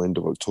to go end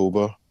of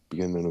October,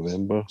 beginning of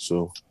November.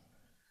 So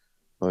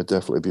I'd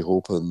definitely be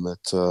hoping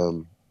that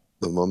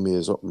the Mummy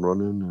is up and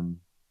running, and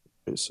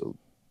it's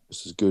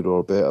as good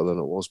or better than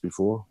it was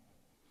before.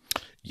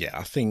 Yeah,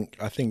 I think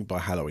by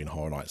Halloween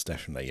Horror Nights,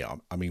 definitely. Yeah.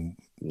 I mean,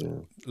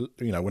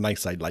 Yeah, when they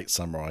say late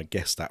summer, I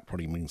guess that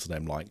probably means to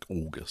them like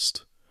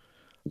August.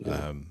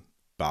 yeah,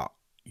 But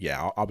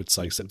yeah, I would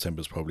say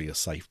September's probably a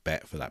safe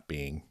bet for that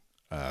being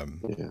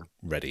yeah.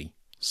 ready.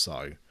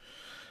 So,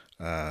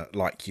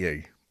 like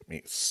you,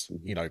 it's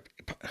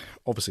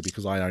obviously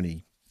because I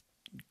only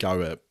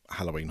go at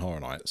Halloween Horror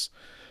Nights,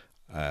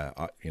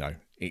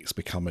 it's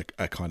become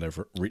a kind of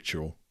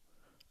ritual.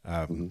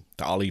 That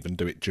I'll even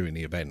do it during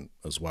the event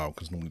as well,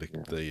 because normally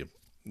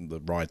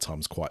the ride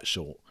time's quite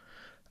short,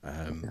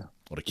 or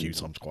the queue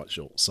time's quite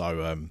short.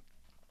 So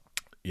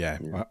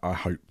I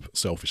hope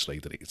selfishly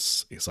that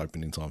it's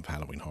open in time for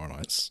Halloween Horror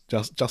Nights.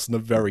 Just in a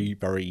very,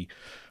 very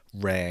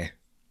rare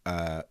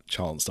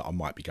chance that I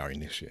might be going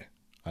this year.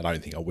 I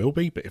don't think I will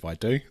be, but if I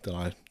do, then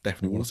I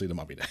definitely want to see the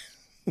Mummy there.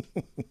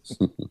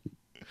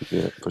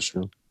 Yeah, for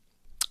sure.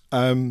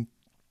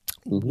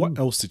 What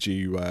else did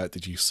you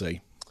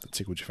see that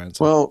tickled your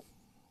fancy? Well,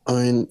 I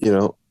mean,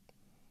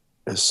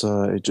 it's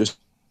it just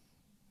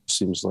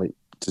seems like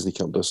Disney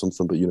can't do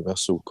something but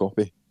Universal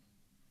copy.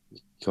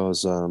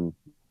 Because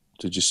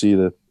did you see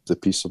the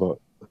piece about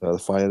the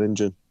fire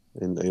engine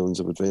in Islands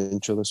of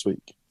Adventure this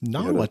week?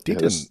 No, I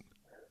didn't.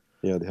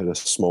 They had a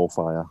small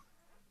fire.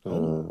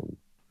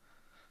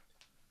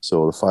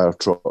 So the fire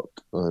truck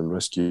and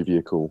rescue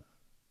vehicle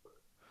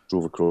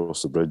drove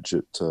across the bridge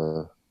at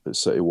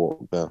City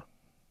Walk there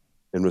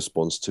in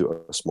response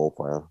to a small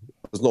fire.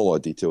 There's not a lot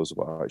of details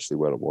about actually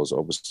where it was. It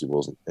obviously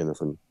wasn't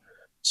anything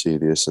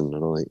serious, and I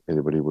don't think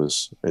anybody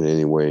was in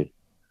any way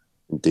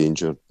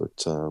endangered.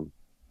 But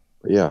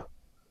yeah,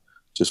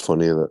 just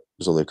funny that it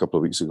was only a couple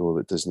of weeks ago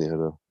that Disney had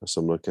a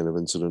similar kind of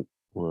incident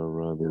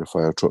where they had a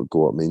fire truck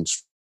go up Main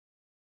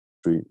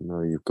Street.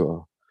 Now you've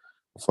got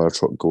a fire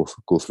truck go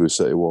through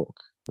City Walk,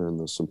 and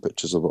there's some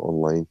pictures of it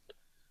online.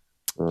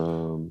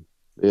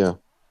 Yeah,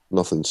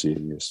 nothing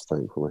serious,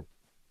 thankfully.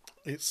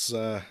 It's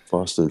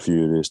Fast and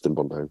Furious didn't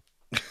burn down.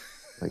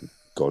 Thank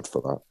God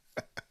for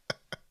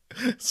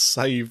that.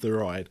 Save the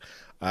ride.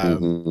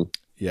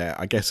 Yeah,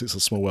 I guess it's a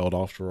small world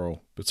after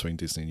all between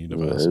Disney and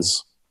Universal. It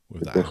is.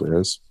 With it that definitely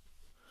is.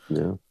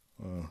 Yeah.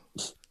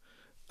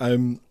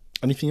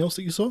 Anything else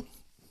that you saw?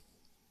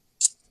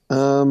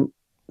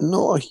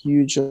 Not a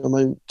huge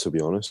amount, to be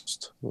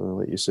honest.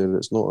 Like you said,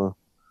 it's not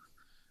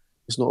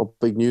a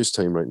big news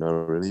time right now,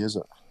 really, is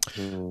it?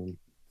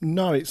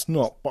 No, it's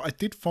not. But I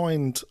did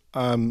find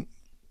a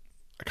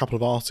couple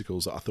of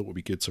articles that I thought would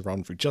be good to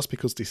run through, just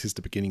because this is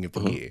the beginning of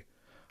the year.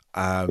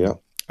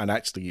 And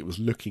actually, it was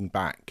looking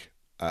back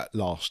at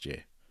last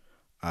year.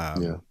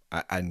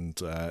 And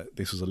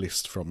this was a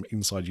list from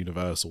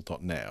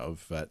InsideUniversal.net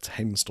of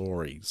 10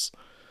 stories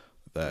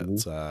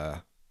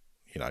that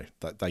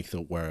that they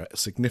thought were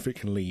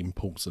significantly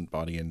important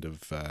by the end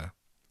of the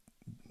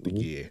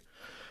year.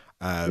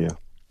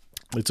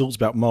 It talks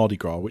about Mardi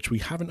Gras, which we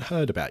haven't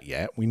heard about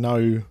yet. We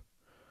know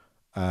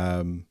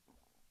that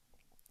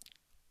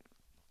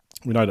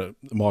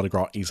Mardi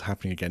Gras is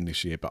happening again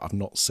this year, but I've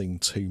not seen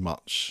too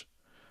much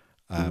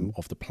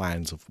of the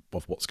plans of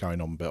what's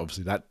going on. But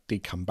obviously that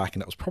did come back,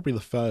 and that was probably the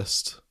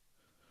first.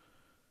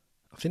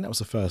 I think that was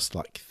the first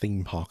like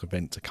theme park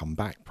event to come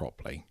back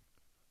properly.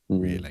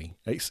 Really,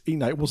 it's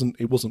it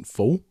wasn't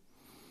full.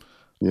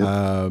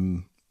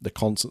 The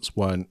concerts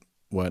weren't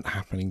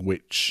happening,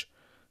 which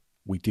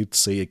we did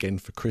see again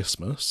for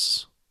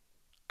Christmas,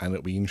 and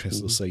it'll be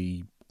interesting to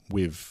see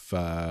with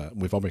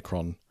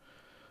Omicron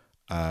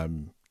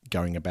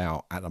going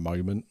about at the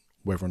moment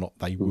whether or not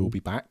they will be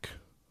back.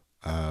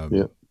 I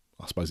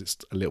suppose it's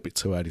a little bit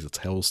too early to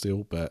tell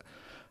still, but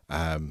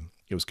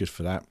it was good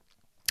for that.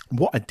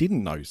 What I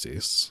didn't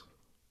notice,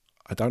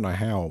 I don't know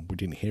how we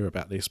didn't hear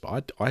about this,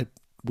 but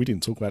we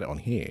didn't talk about it on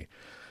here,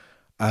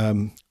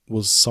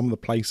 was some of the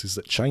places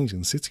that changed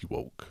in City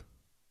Walk.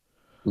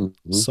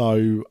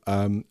 So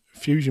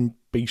Fusion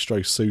Bistro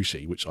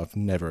Sushi, which I've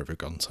never ever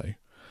gone to,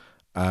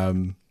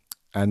 and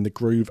the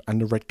Groove and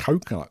the Red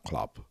Coconut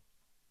Club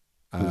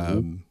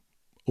all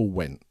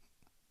went.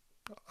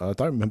 I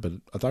don't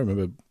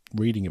remember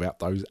reading about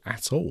those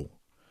at all.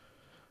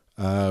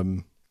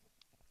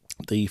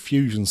 The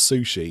Fusion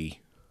Sushi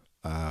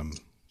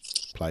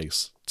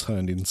place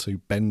turned into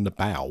Ben the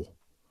Bao.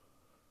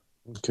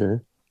 Okay.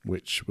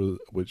 Which was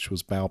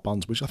Bao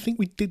Buns, which I think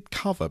we did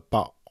cover,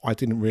 but I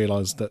didn't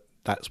realise that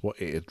that's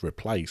what it had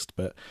replaced.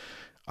 But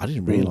I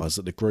didn't realise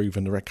that the Groove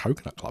and the Red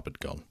Coconut Club had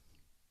gone.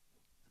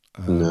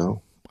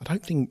 No, I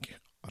don't think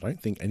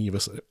any of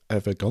us had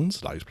ever gone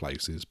to those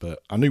places,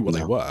 but I knew what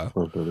they were.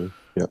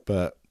 Yeah,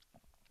 but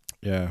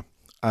yeah.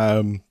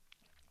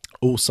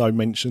 Also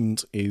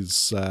mentioned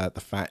is the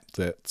fact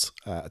that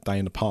A Day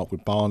in the Park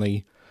with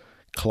Barney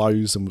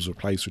closed and was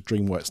replaced with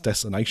DreamWorks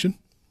Destination.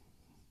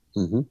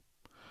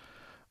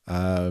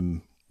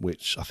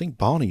 Which I think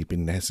Barney had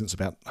been there since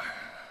about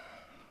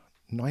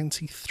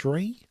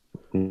 93?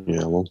 Yeah,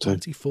 a long time.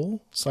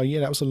 94? So yeah,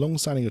 that was a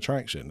long-standing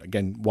attraction.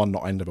 Again, one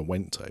that I never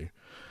went to.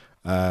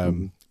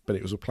 But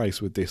it was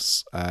replaced with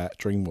this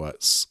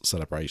DreamWorks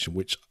celebration,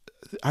 which,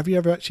 have you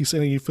ever actually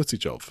seen any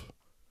footage of?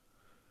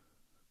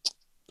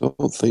 I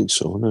don't think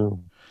so,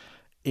 no.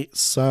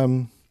 It's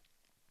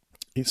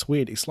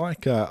weird. It's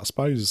like I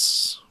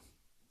suppose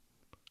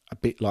a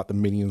bit like the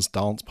Minions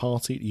dance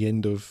party at the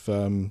end of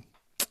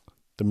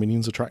the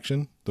Minions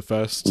attraction, the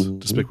first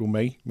Despicable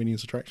Me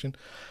Minions attraction.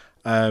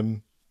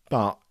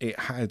 But it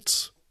had,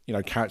 you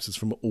know, characters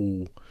from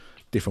all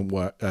different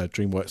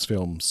DreamWorks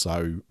films.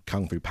 So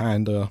Kung Fu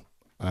Panda,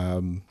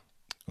 I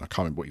can't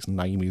remember what his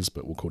name is,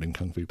 but we'll call him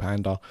Kung Fu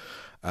Panda.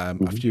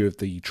 A few of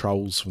the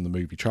trolls from the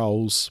movie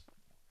Trolls,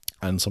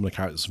 and some of the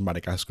characters from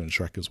Madagascar and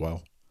Shrek as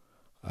well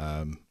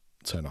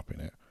turn up in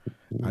it.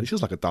 And it's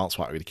just like a dance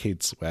party with the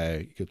kids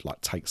where you could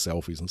like take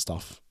selfies and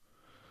stuff.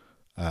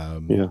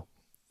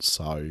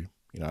 So,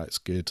 you know, it's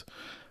good.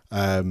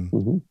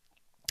 Another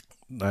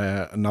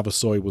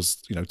story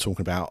was, you know,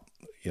 talking about,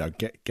 you know,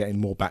 getting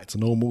more back to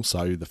normal.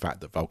 So the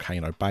fact that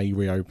Volcano Bay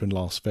reopened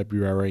last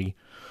February,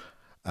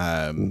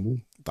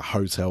 the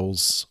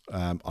hotels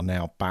are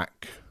now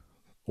back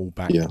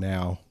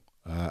now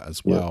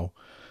as well.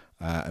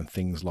 And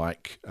things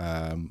like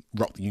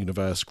Rock the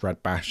Universe,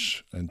 Grad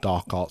Bash, and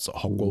Dark Arts at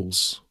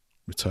Hogwarts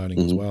returning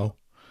as well.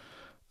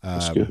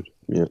 That's good.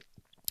 Yeah.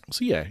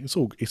 So yeah, it's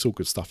all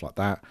good stuff like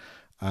that.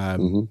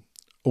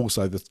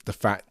 Also, the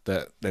fact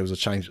that there was a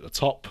change at the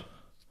top.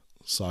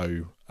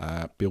 So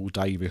Bill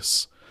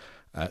Davis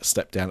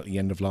stepped down at the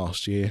end of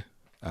last year,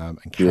 and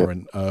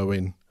Karen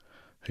Irwin,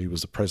 who was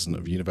the president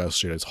of Universal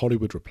Studios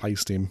Hollywood,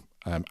 replaced him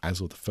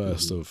as of the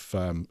 1st of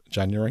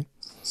January,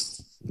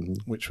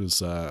 which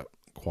was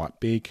quite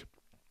big.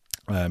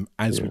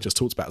 As we just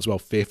talked about as well,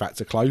 Fear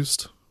Factor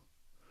closed.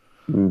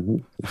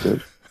 An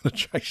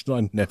attraction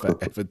I never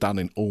ever done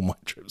in all my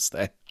trips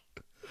there.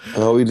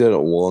 Oh, we did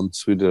it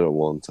once. We did it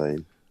one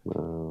time.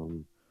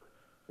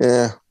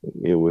 Yeah,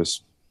 it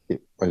was.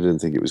 I didn't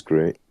think it was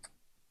great.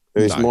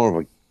 It's more of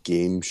a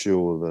game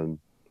show than.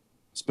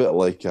 It's a bit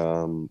like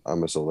I'm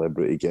a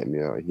Celebrity, get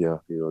me out of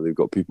here. You know, they've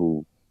got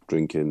people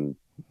drinking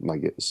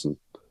maggots and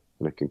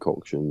in a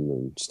concoction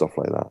and stuff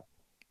like that.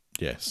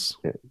 Yes.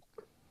 Yeah.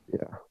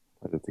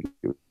 I don't think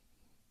it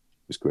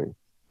was great.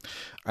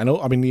 And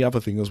I mean, the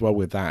other thing as well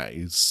with that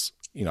is,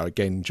 you know,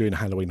 again, during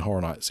Halloween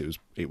Horror Nights,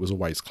 it was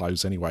always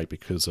closed anyway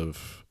because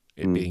of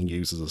it being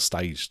used as a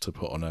stage to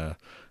put on a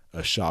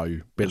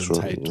show. Bill and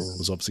Ted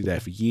was obviously there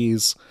for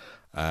years.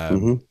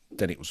 Then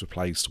it was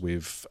replaced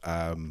with,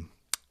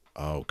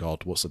 oh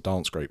God, what's the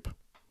dance group?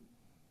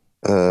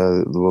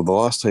 The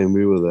last time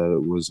we were there,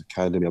 it was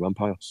Academy of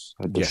Vampires.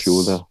 I had the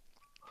show there.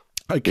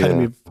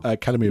 Academy of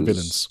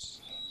Villains.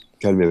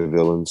 Academy of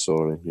Villains,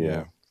 sorry.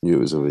 Yeah. Knew it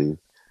was a V.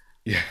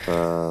 Yeah.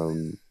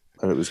 And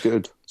it was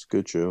good. It's a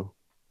good show.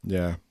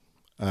 Yeah.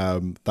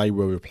 They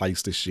were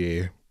replaced this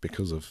year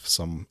because of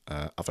some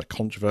other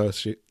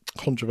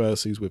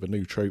controversies with a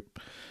new troupe.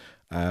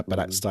 But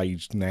that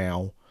stage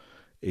now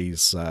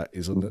is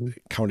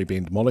currently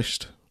being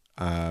demolished.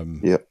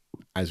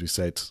 As we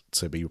said,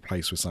 to be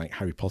replaced with something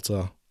Harry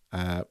Potter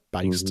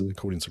based,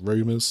 according to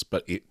rumours.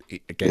 But it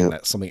again,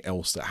 that's something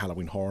else that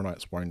Halloween Horror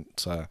Nights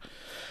won't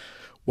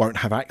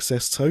have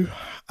access to.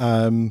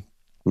 The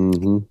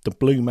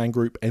Blue Man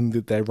Group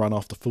ended their run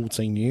after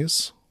 14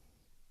 years.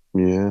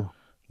 Yeah,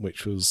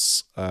 which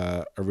was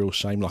a real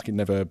shame. Like it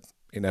never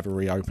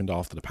reopened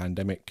after the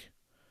pandemic.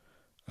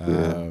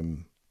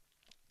 It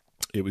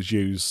was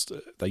used.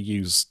 They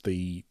used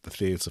the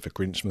theatre for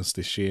Grinchmas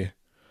this year,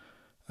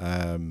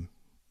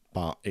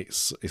 but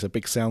it's a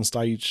big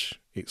soundstage.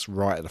 It's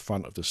right at the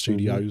front of the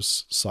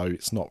studios, so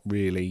it's not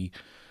really.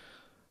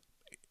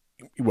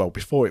 Well,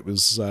 before it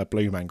was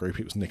Blue Man Group,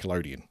 it was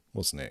Nickelodeon,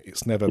 wasn't it?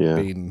 It's never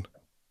been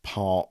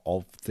part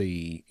of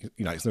the,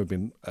 you know, it's never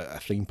been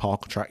a theme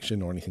park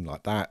attraction or anything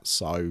like that.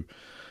 So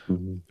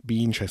it'd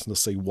be interesting to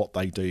see what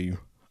they do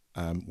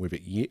with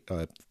it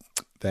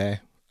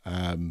there.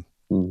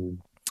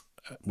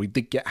 We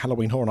did get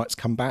Halloween Horror Nights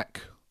come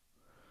back,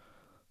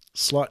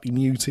 slightly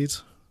muted.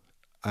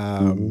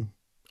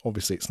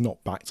 Obviously, it's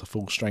not back to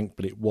full strength,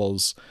 but it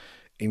was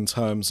in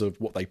terms of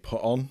what they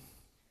put on.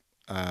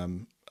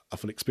 A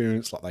full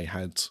experience, like they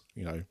had,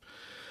 you know,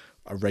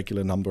 a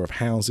regular number of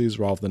houses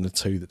rather than the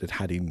two that they'd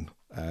had in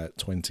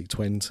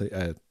 2020.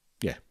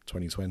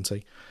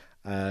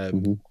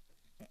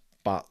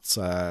 But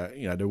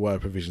you know, there were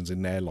provisions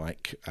in there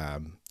like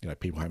you know,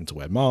 people having to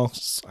wear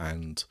masks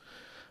and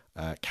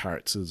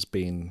characters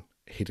being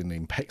hidden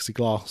in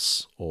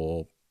plexiglass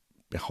or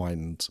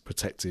behind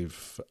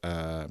protective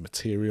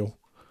material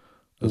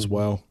as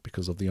well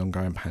because of the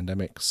ongoing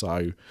pandemic.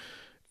 So,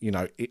 you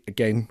know, it,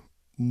 again,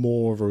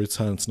 more of a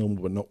return to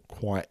normal, but not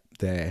quite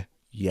there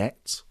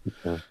yet.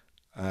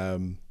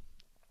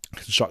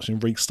 Construction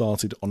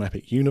restarted on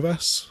Epic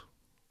Universe.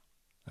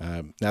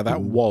 Now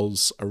that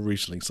was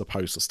originally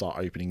supposed to start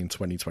opening in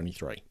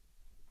 2023.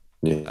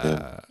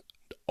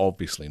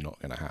 Obviously not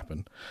going to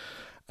happen.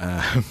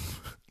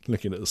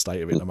 Looking at the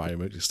state of it at the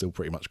moment, it's still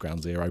pretty much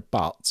ground zero.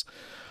 But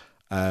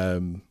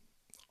I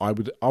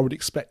would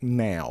expect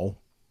now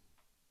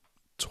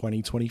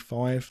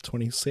 2025,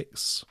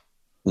 26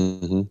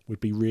 would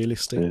be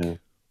realistic.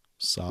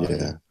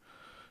 So,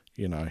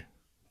 you know,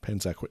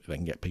 depends how quickly they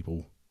can get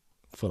people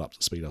full up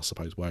to speed, I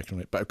suppose, working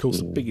on it. But of course,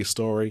 the biggest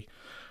story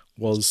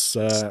was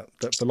that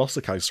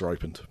Velocicoaster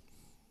opened.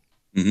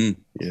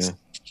 Mm-hmm. Yeah.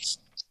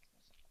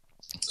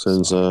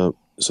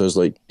 Sounds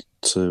like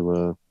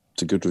to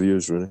good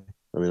reviews, really.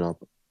 I mean,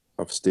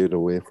 I've stayed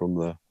away from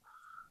the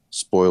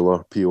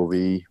spoiler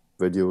POV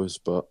videos,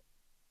 but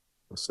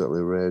I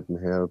certainly read and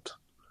heard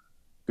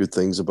good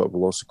things about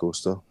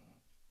Velocicoaster.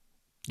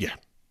 Yeah.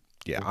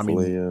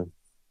 Hopefully, I mean,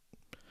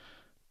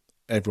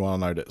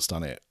 everyone I know that's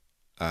done it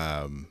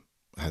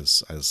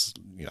has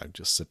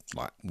just said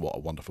like what a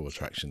wonderful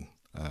attraction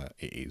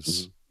it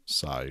is.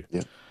 So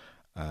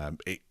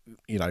it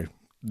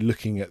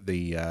looking at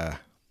the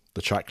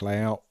track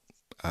layout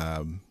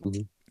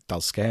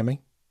does scare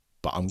me,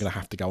 but I'm gonna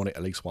have to go on it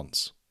at least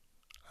once.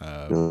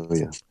 I'll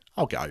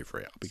get over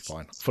it. I'll be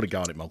fine. I've got to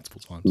go on it multiple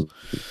times.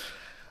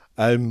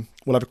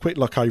 We'll have a quick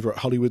look over at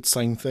Hollywood.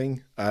 Same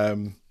thing.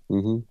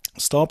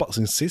 Starbucks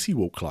in City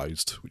Walk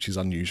closed, which is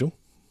unusual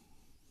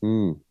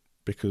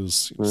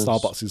because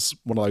Starbucks is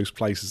one of those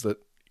places that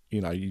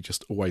you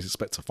just always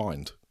expect to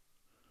find.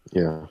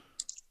 Yeah.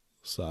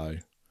 So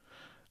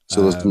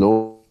there's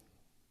no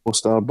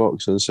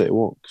Starbucks in City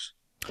Walks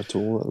at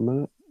all at the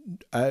minute.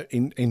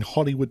 In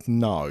Hollywood,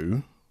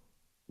 no,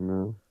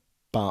 No.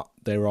 but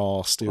there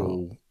are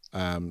still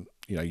you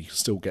can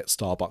still get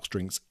Starbucks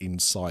drinks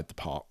inside the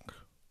park.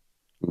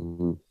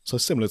 So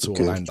similar to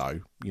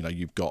Orlando,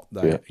 you've got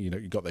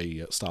you've got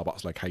the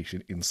Starbucks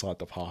location inside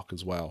the park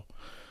as well.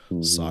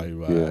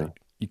 So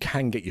you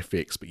can get your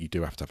fix, but you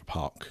do have to have a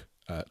park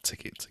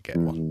ticket to get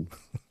one.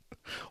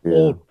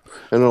 Or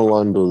in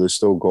Orlando, they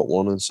still got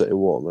one in City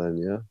Walk. Then,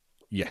 yeah.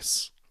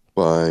 Yes.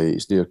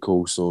 It's near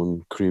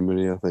Coldstone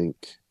Creamery, I think,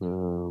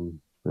 in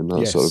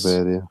that sort of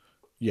area.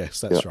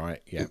 Yes, that's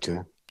right. Yeah. Okay.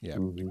 Yeah,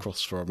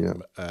 across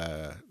from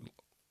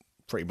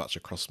pretty much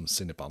across from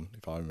Cinnabon,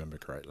 if I remember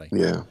correctly.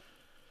 Yeah.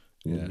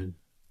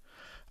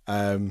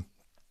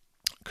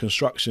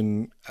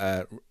 Construction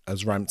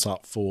has ramped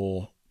up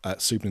for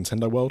Super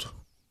Nintendo World.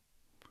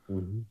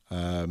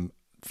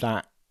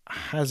 That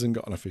hasn't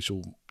got an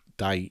official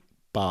date,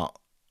 but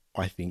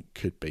I think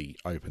could be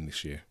open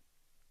this year.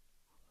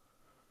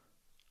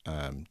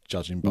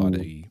 Judging by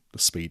the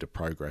speed of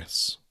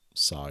progress,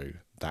 so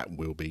that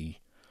will be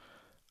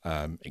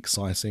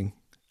exciting.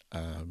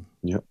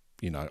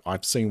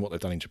 I've seen what they've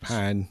done in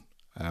Japan.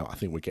 I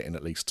think we're getting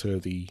at least 2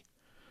 of the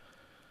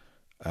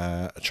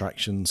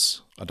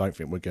attractions. I don't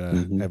think we're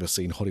going to ever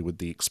see in Hollywood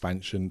the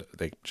expansion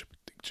that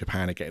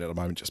Japan are getting at the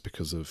moment, just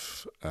because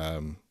of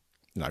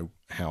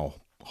how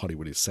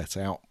Hollywood is set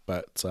out.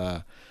 But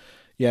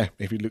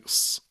if it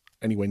looks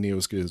anywhere near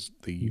as good as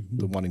the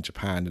one in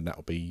Japan, then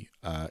that'll be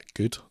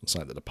good.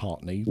 Something that the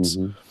park needs.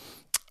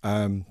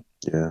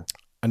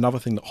 Another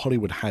thing that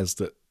Hollywood has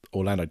that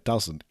Orlando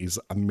doesn't is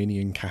a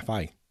Minion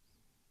Cafe.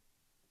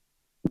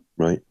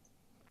 Right.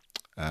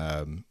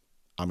 I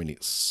mean,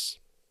 it's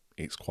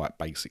quite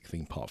basic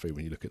theme park food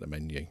when you look at the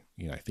menu.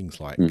 Things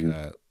like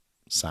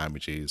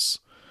sandwiches,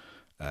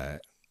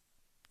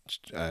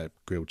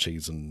 grilled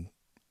cheese and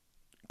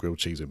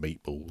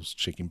meatballs,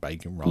 chicken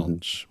bacon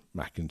ranch,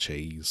 mac and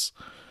cheese.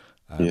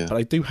 But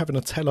they do have a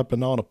Nutella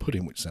banana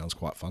pudding, which sounds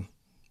quite fun.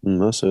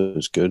 That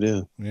sounds good,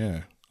 yeah.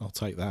 Yeah, I'll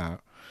take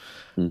that.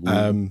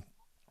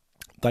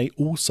 They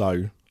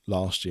also,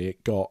 last year,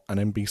 got an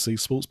NBC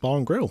Sports Bar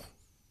and Grill.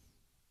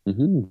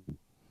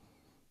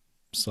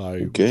 So,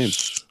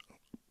 which,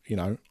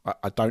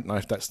 I don't know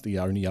if that's the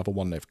only other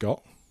one they've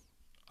got.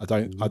 I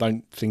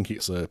don't think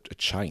it's a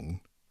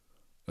chain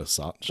as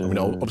such. I mean,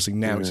 obviously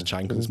now it's a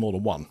chain because it's more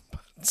than one.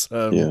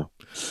 But,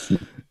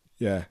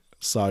 yeah.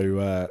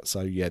 So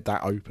that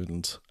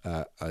opened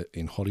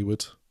in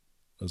Hollywood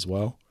as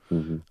well.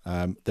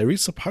 There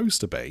is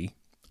supposed to be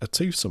a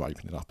twosome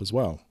opening up as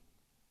well.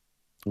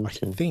 I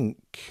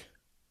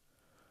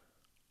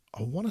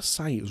want to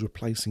say it was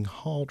replacing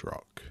Hard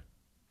Rock.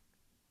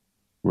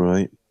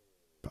 Right.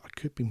 But I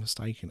could be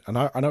mistaken. And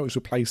I know it was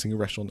replacing a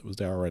restaurant that was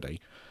there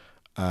already.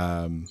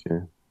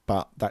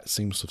 But that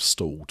seems to have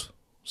stalled.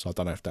 So I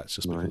don't know if that's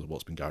just because of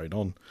what's been going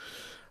on.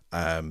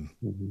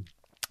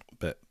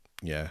 But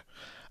yeah.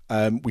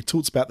 We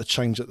talked about the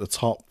change at the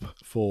top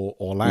for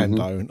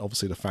Orlando, and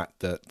obviously the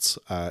fact that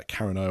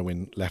Karen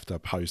Irwin left her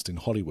post in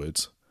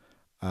Hollywood.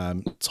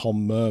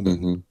 Tom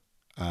Merman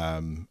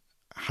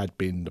had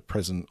been the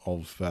president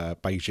of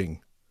Beijing,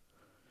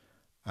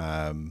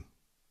 and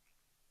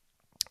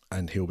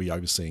he'll be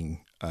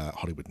overseeing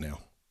Hollywood now.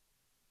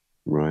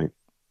 Right.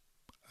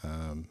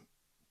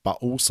 But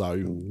also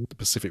the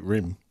Pacific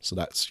Rim, so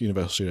that's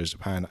Universal Studios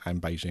Japan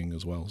and Beijing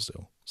as well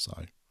still.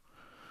 So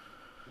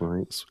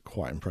it's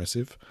quite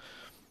impressive.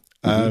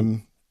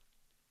 They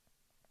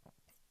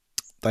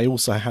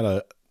also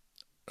had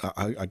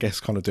I guess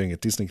kind of doing a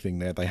Disney thing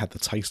there. They had the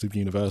Taste of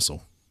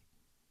Universal.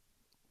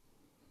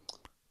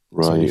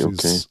 Right. So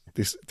okay.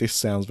 This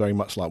sounds very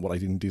much like what they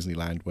did in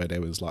Disneyland, where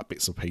there was like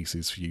bits and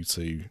pieces for you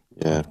to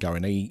kind of go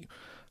and eat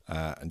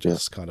and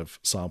just kind of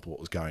sample what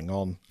was going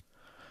on.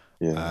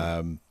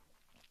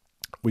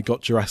 We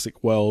got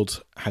Jurassic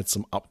World had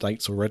some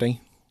updates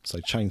already, so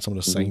they changed some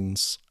of the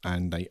scenes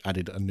and they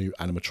added a new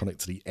animatronic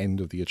to the end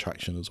of the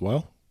attraction as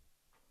well.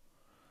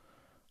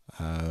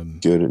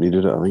 Good, it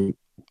needed it, I think.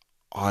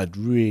 I'd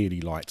really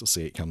like to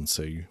see it come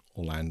to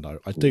Orlando.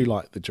 I do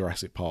like the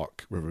Jurassic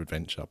Park River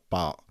Adventure,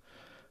 but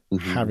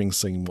having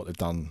seen what they've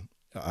done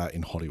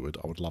in Hollywood,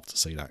 I would love to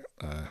see that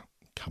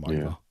come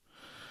over.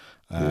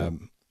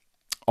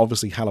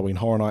 Obviously, Halloween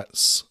Horror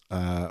Nights,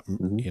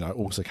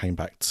 also came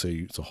back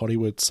to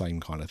Hollywood.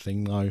 Same kind of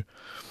thing, though.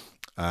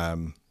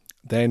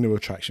 Their new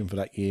attraction for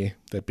that year,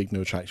 their big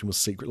new attraction, was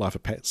Secret Life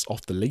of Pets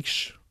Off the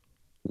Leash.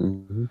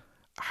 Mm-hmm.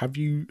 Have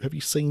you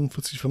seen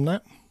footage from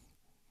that?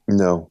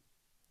 No.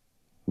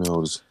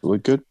 Does it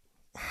look good?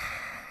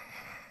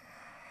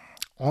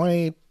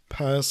 I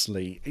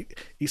personally,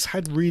 it's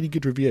had really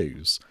good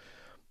reviews,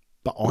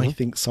 but I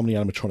think some of the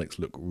animatronics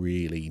look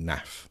really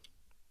naff.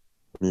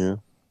 Yeah.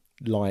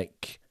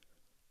 Like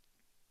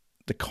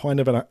the kind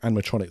of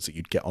animatronics that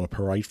you'd get on a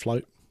parade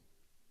float.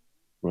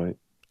 Right.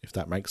 If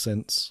that makes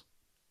sense.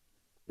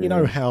 You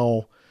know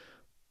how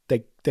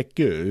they're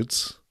good,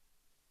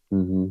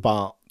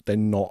 but they're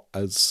not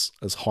as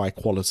high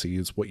quality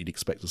as what you'd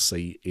expect to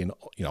see in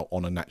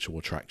on a natural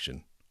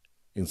attraction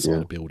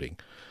inside a building.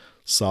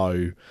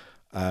 So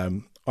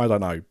I don't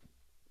know.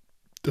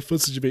 The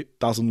footage of it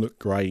doesn't look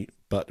great,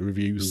 but the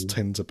reviews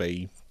tend to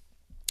be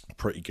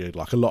pretty good.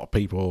 Like a lot of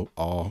people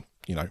are,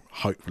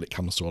 hopeful it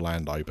comes to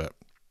Orlando, but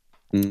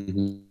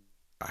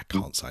I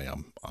can't say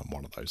I'm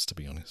one of those, to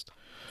be honest.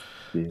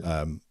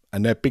 Yeah.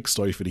 And their big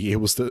story for the year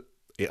was that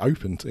it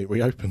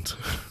reopened.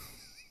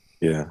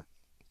 Yeah.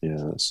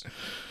 That's.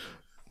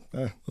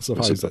 I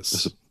suppose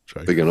that's a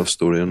true. Big enough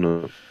story, isn't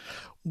it?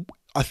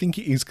 I think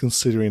it is,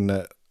 considering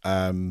that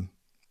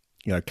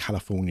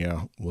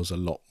California was a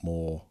lot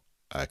more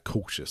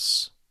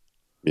cautious.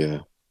 Yeah.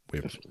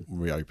 With definitely.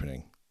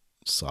 reopening.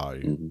 So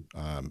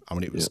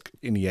it was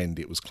in the end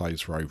it was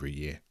closed for over a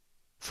year,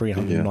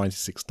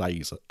 396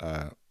 days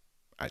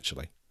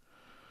actually.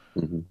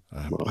 Well,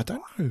 I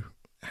don't know,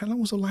 how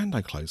long was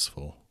Orlando closed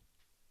for?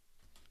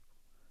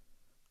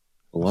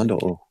 Orlando,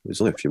 it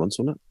was only a few months,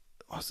 wasn't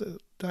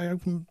it? They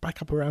opened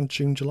back up around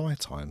June, July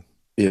time.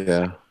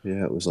 Yeah.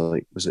 It was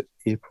was it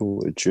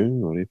April or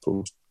June or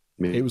April?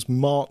 May, it was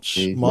March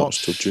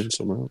till June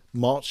somewhere.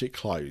 March it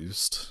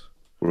closed.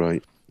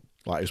 Right.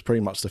 Like it was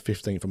pretty much the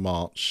 15th of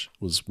March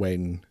was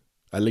when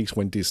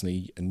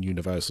Disney and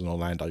Universal and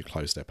Orlando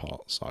closed their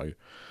parts. So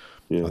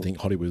I think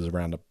Hollywood was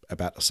around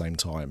about the same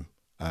time.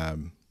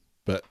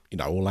 But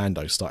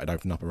Orlando started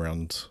opening up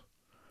around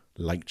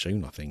late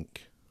June, I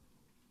think.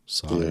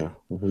 So yeah,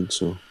 I think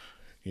so.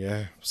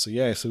 Yeah. So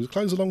it was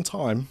closed a long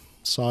time.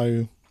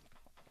 So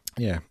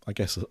yeah, I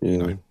guess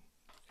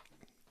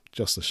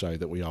just to show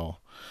that we are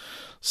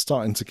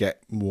starting to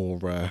get more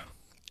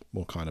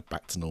kind of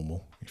back to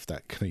normal, if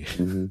that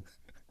can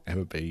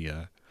ever be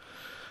a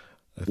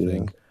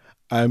thing.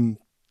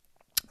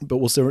 But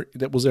was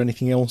there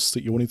anything else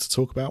that you wanted to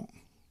talk about?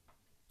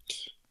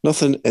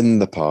 Nothing in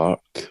the park.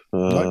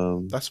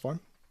 No, that's fine.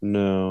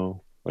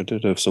 No, I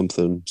did have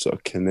something sort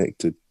of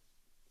connected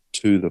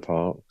to the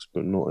parks,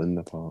 but not in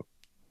the park.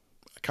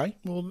 Okay,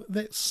 well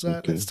let's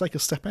take a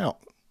step out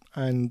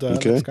and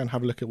let's go and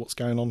have a look at what's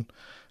going on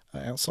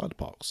outside the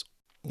parks.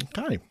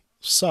 Okay,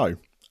 so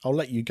I'll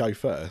let you go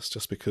first,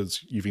 just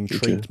because you've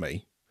intrigued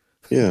me.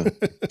 Yeah.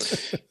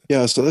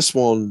 So this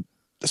one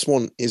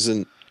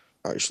isn't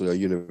actually a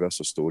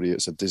Universal story;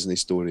 it's a Disney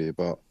story.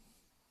 But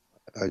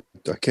I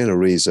kind of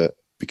raise it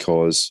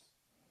because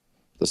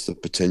there's the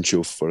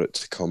potential for it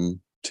to come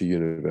to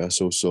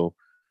Universal. So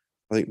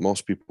I think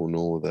most people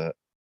know that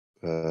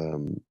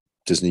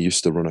Disney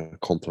used to run a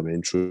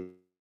complimentary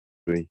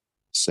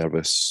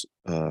service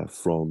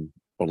from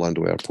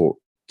Orlando Airport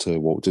to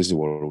Walt Disney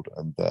World,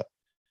 and that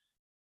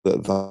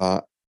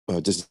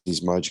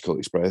Disney's Magical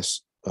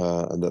Express,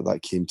 and that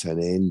came to an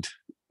end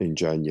in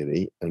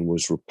January and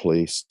was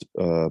replaced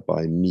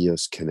by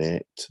Mears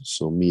Connect.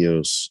 So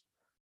Mears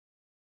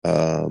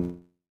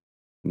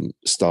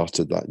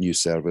started that new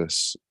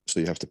service, so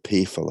you have to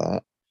pay for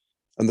that,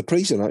 and the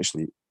pricing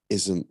actually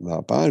isn't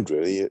that bad,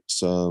 really. It's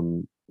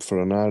for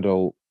an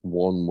adult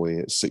one way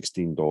it's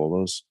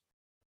 $16,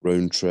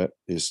 round trip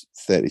is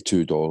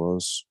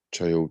 $32,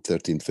 child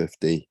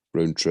 $13.50,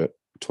 round trip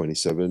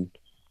 $27.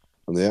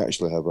 And they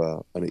actually have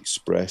an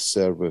express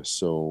service,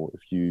 so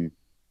if you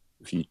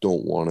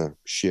don't want to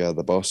share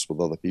the bus with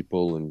other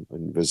people and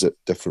visit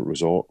different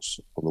resorts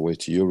on the way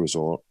to your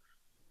resort,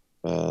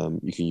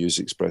 you can use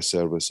express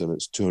service, and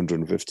it's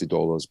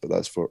 $250, but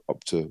that's for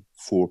up to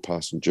 4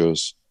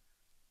 passengers,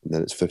 and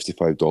then it's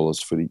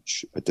 $55 for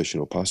each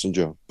additional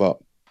passenger. But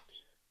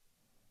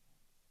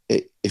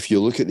if you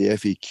look at the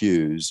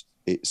FAQs,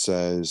 it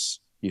says,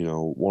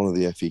 one of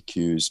the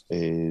FAQs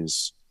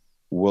is,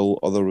 will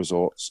other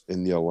resorts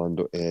in the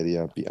Orlando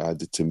area be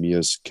added to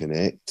Mears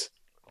Connect?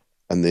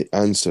 And the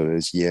answer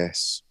is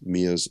yes.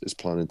 Mears is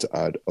planning to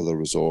add other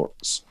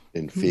resorts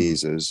in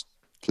phases.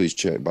 Please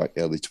check back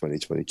early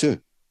 2022.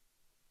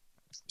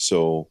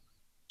 So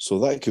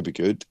that could be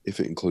good if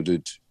it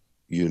included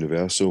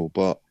Universal.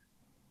 But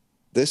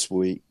this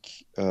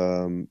week,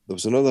 there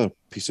was another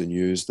piece of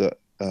news that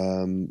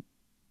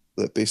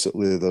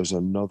basically there's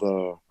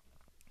another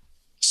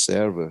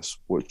service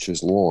which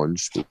is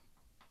launched,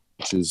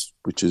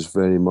 which is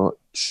very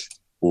much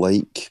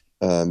like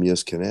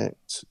Mears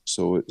Connect.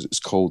 So it's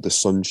called the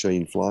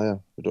Sunshine Flyer.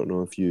 I don't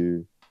know if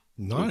you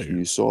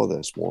saw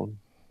this one.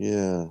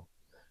 Yeah.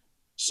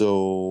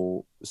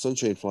 So the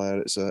Sunshine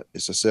Flyer, it's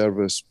a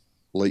service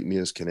like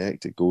Mears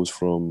Connect. It goes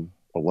from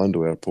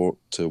Orlando Airport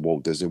to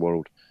Walt Disney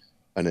World,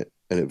 and it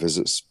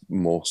visits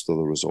most of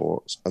the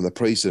resorts. And the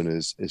pricing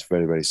is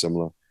very, very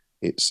similar.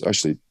 It's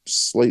actually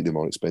slightly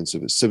more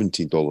expensive. It's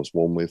 $17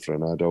 one way for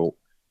an adult,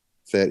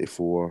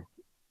 $34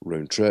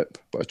 round trip,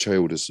 but a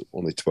child is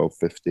only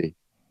 $12.50,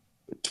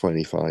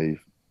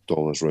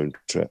 $25 round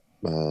trip.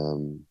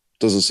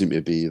 Doesn't seem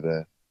to be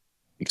the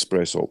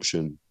express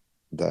option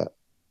that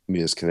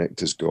Mears Connect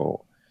has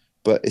got,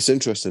 but it's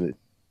interesting.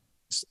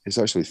 It's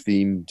actually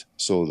themed,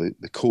 so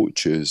the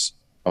coaches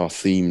are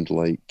themed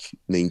like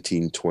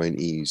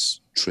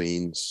 1920s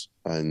trains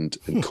and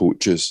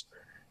coaches,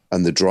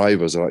 and the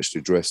drivers are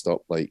actually dressed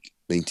up like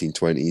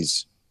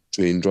 1920s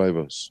train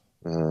drivers.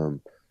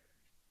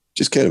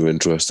 Just kind of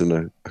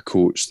interesting, a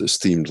coach that's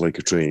themed like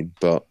a train,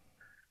 but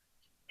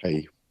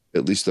hey,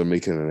 at least they're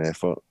making an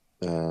effort.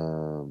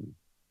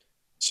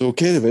 So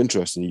kind of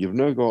interesting. You've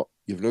now got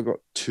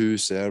two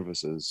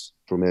services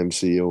from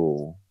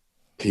MCO,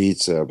 paid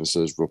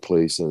services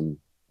replacing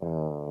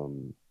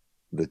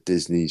the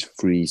Disney's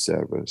free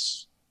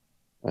service,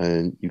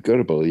 and you've got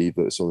to believe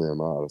that it's only a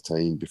matter of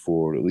time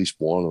before at least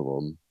one of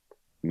them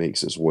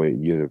makes its way to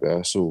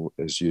Universal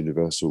as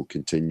Universal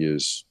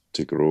continues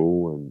to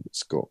grow, and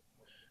it's got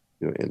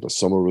Endless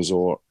Summer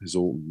Resort has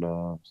opened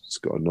now. It's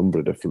got a number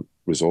of different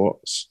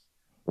resorts.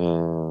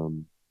 So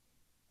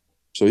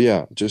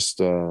yeah,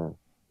 just it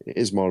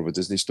is more of a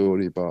Disney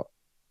story, but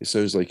it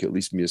sounds like at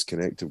least Mears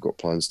Connect have got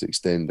plans to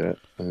extend it,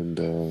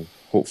 and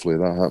hopefully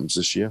that happens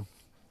this year.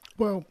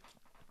 Well,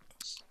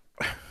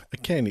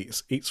 again,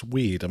 it's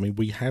weird. I mean,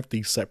 we have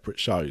these separate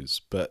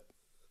shows, but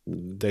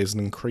there's an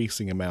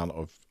increasing amount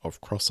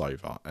of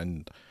crossover.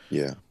 And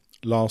yeah,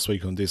 last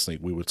week on Disney,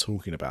 we were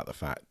talking about the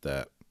fact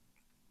that,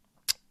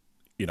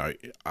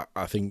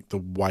 I think the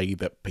way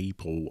that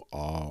people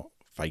are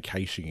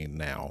vacationing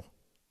now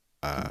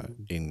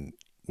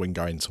when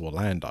going to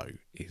Orlando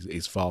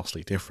is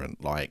vastly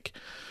different. Like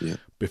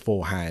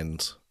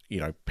beforehand,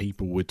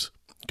 people would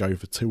go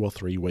for 2 or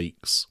 3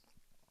 weeks,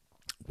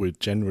 would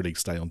generally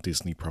stay on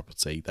Disney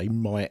property. They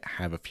might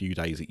have a few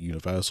days at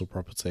Universal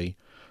property,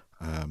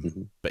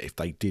 but if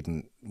they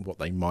didn't, what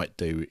they might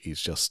do is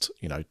just,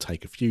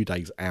 take a few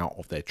days out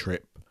of their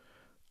trip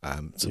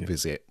to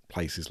visit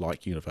places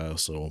like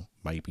Universal,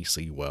 maybe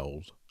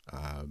SeaWorld.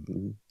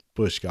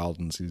 Busch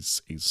Gardens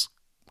is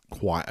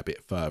quite a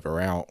bit further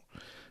out,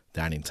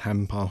 down in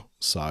Tampa.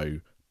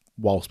 So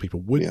whilst people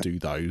would do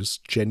those,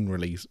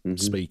 generally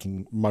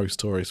speaking, most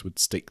tourists would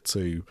stick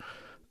to,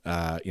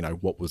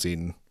 what was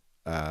in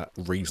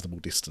reasonable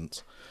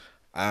distance.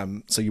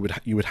 So you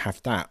would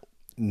have that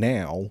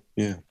now.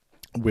 Yeah.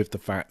 With the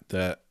fact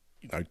that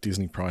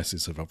Disney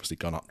prices have obviously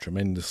gone up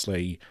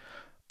tremendously,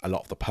 a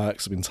lot of the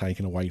perks have been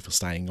taken away for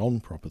staying on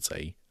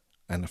property,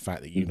 and the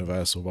fact that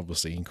Universal have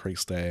obviously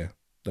increased the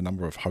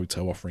number of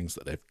hotel offerings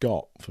that they've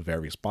got for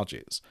various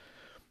budgets,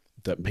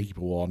 that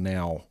people are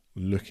now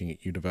looking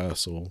at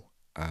Universal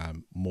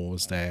more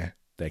as their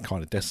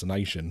kind of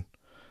destination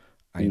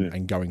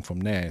and going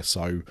from there.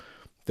 So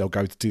they'll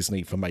go to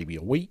Disney for maybe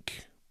a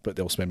week, but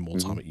they'll spend more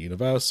time at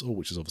Universal,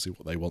 which is obviously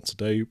what they want to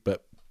do.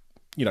 But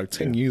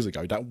 10 years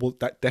ago,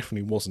 that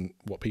definitely wasn't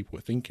what people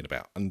were thinking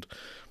about. And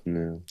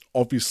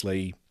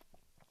obviously,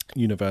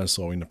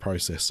 Universal are in the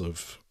process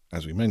of,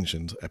 as we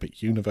mentioned,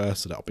 Epic Universe,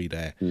 so that'll be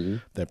their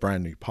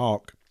brand new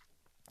park.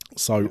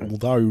 So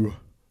although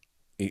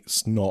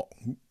it's not,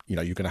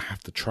 you're going to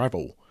have to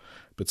travel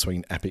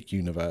between Epic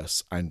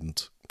Universe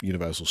and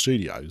Universal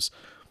Studios,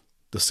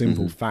 the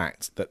simple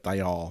fact that they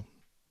are,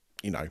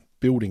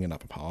 building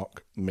another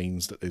park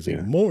means that there's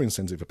even more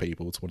incentive for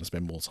people to want to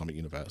spend more time at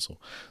Universal.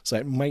 So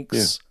it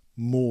makes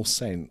more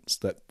sense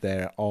that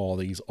there are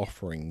these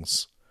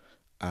offerings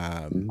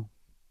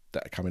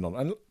that are coming on.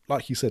 And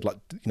like you said,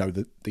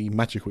 the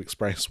Magical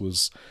Express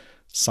was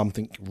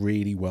something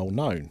really well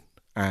known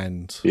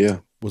and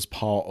was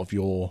part of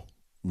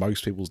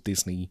most people's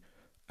Disney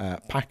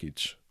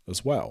package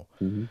as well.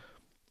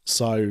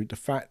 So the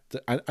fact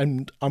that,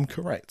 and I'm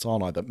correct,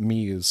 aren't I, that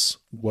Mears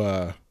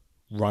were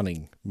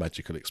running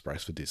Magical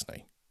Express for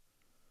Disney?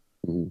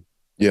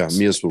 Yeah,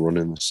 Mears were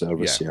running the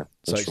service, so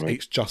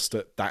it's just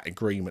that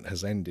agreement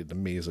has ended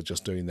and Mears are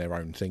just doing their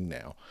own thing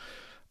now.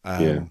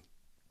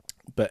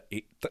 But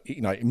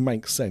it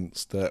makes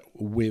sense that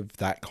with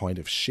that kind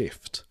of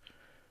shift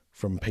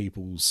from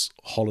people's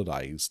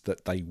holidays,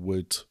 that they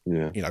would,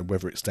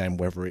 whether it's them,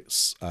 whether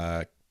it's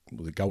the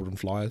Golden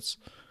Flyers,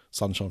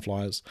 Sunshine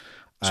Flyers.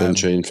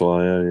 Sunshine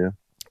Flyer,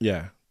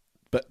 yeah.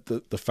 But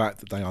the fact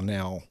that they are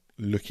now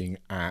looking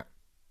at,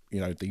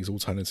 these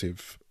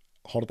alternative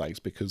holidays,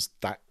 because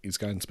that is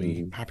going to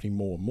be happening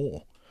more and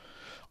more.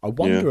 I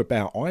wonder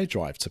about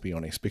iDrive, to be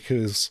honest,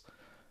 because,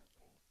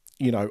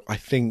 I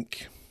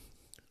think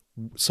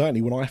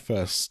certainly when I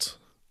first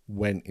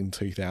went in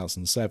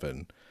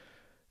 2007,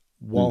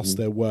 whilst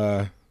there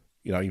were,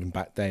 even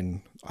back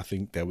then, I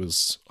think there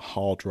was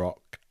Hard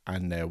Rock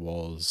and there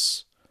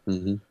was,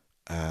 trying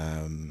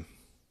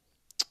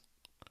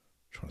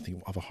to think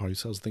what other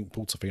hotels. I think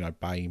Portofino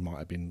Bay might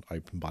have been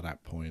open by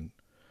that point.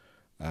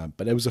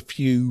 But there was a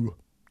few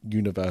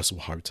Universal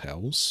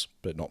hotels,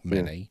 but not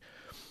many.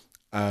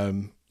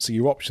 So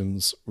your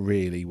options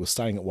really were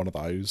staying at one of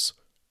those,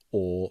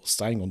 or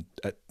staying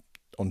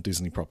on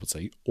Disney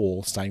property,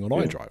 or staying on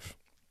iDrive.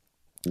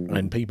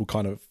 And people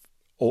kind of,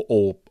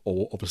 or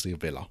obviously a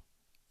villa,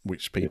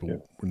 which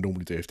people would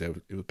normally do if they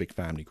were a big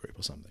family group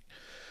or something.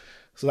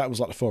 So that was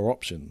like the 4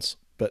 options.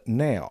 But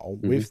now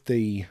with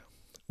the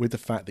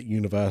fact that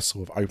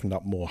Universal have opened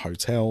up more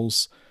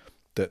hotels,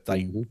 that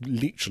they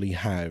literally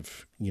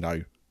have,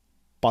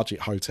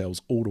 budget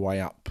hotels all the way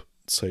up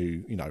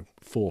to,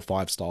 4 or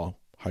 5 star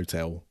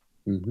hotel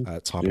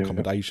type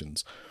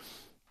accommodations.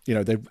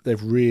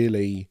 They've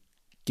really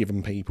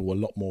given people a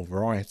lot more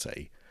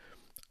variety.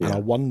 And I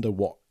wonder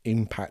what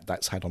impact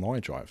that's had on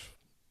iDrive.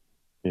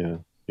 Yeah,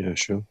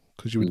 sure.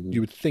 Because you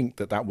would think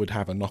that would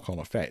have a knock-on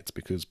effect,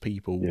 because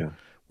people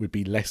would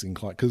be less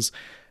inclined. Because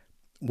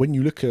when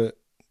you look at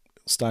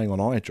staying on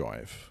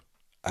iDrive,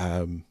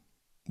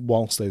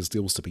 whilst there's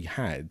deals to be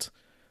had,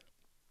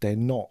 they're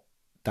not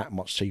that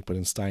much cheaper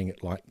than staying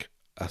at like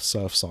a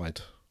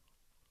Surfside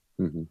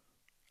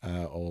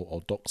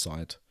or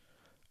Dockside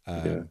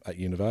at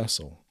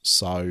Universal.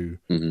 So,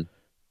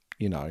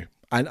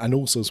 and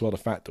also as well the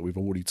fact that we've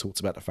already talked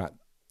about the fact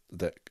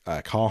that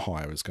car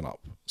hire has gone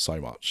up so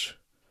much.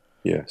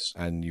 Yes.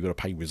 And you've got to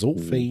pay resort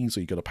fees, or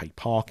you've got to pay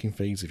parking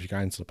fees if you go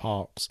into the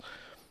parks.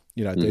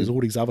 There's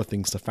all these other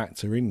things to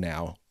factor in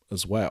now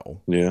as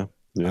well. Yeah.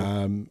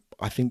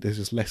 I think there's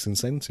just less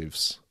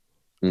incentives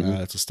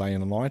to stay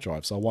in an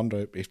iDrive. So I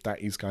wonder if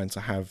that is going to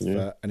have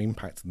an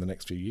impact in the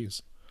next few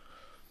years.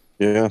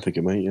 Yeah, I think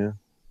it might. Yeah.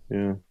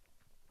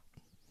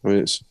 I mean,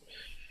 it's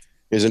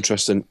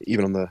interesting.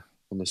 Even on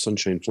the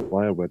Sunshine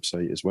Flyer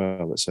website as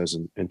well, it says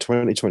in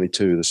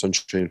 2022, the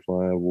Sunshine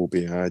Flyer will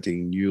be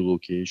adding new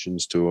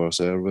locations to our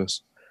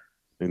service,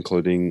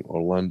 including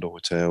Orlando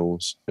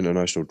hotels,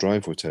 International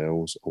Drive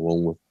hotels,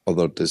 along with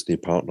other Disney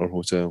partner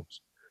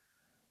hotels.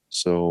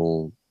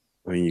 So,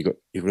 I mean,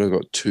 you've now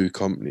got 2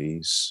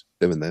 companies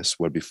doing this,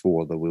 where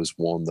before there was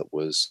one that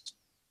was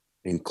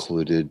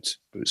included,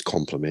 it was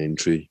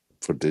complimentary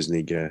for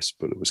Disney guests,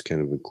 but it was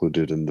kind of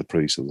included in the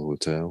price of the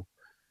hotel.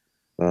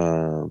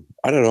 I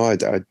don't know. I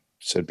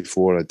said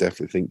before, I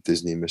definitely think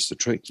Disney missed the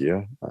trick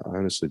here. I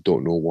honestly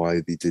don't know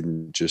why they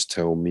didn't just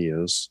tell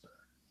Mears,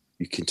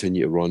 you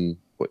continue to run,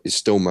 but it's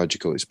still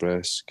Magical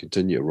Express,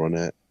 continue to run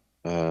it,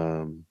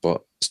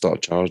 but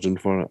start charging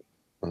for it.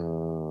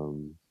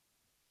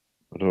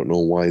 I don't know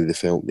why they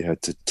felt they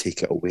had to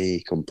take it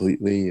away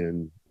completely,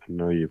 and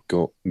now you've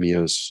got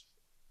Mears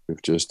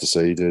who've just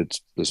decided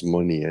there's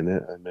money in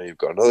it, and now you've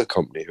got another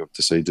company who've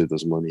decided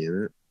there's money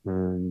in it,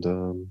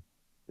 and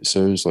it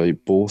sounds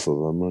like both of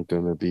them are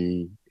going to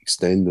be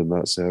extending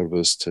that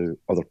service to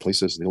other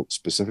places. They don't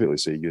specifically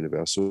say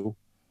Universal,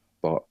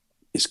 but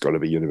it's got to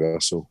be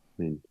Universal.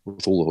 I mean,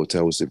 with all the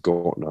hotels they've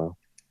got now,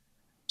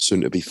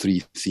 soon to be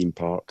 3 theme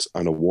parks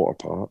and a water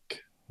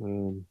park,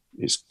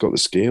 it's got the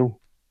scale.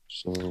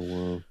 So,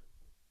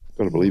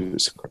 got to believe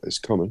it's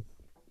coming.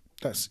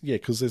 That's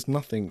because there's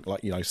nothing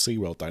like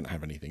SeaWorld don't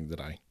have anything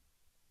today.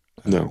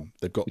 No,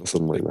 they've got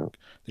nothing like that.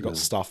 They've got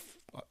stuff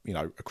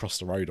across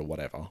the road or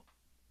whatever,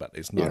 but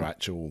there's no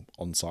actual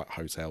on-site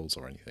hotels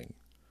or anything.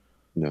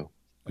 No,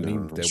 I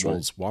mean, there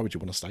was. Why would you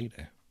want to stay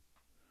there?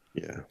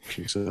 Yeah, I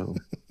think so.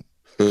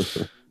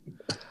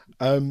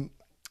 I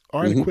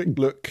had a quick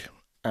look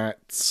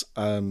at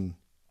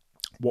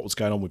what was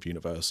going on with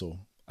Universal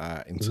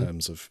in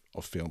terms of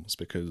films,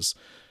 because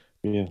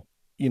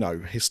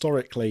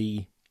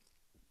historically,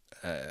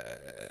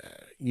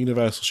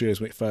 Universal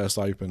Studios, when it first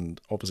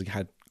opened, obviously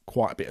had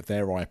quite a bit of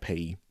their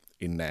IP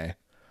in there,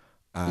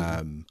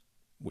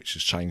 which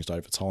has changed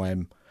over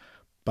time,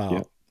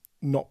 but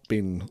not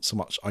been so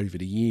much over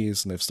the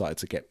years. And they've started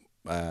to get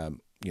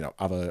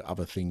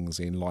other things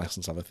in,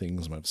 license other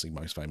things. And obviously,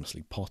 most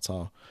famously,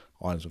 Potter,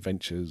 Islands of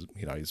Adventures,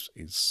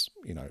 is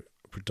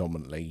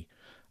predominantly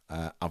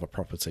other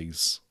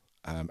properties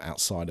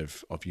outside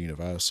of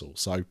Universal.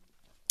 So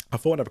I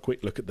thought I'd have a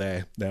quick look at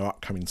their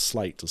upcoming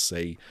slate to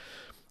see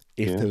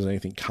if there's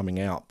anything coming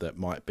out that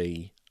might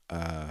be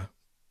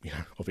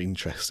of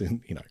interest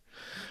in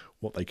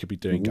what they could be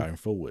doing going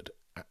forward.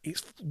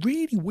 It's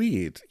really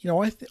weird.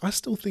 I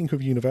still think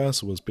of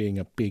Universal as being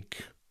a big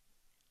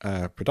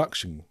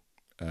production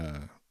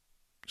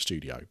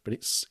studio, but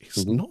it's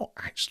not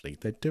actually.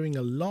 They're doing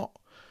a lot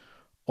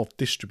of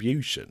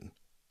distribution,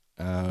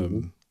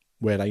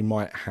 where they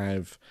might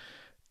have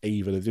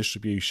either the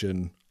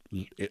distribution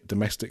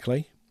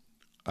domestically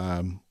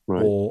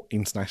or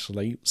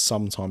internationally,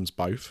 sometimes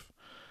both.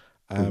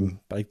 But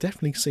they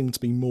definitely seem to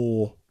be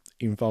more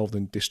involved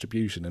in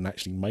distribution and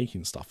actually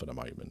making stuff at the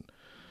moment.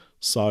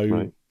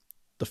 So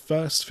the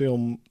first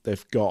film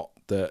they've got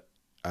that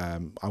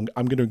I'm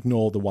going to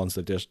ignore the ones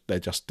that they're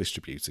just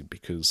distributing,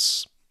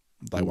 because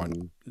they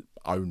won't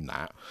own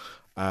that.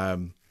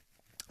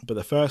 But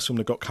the first film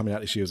that got coming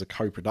out this year as a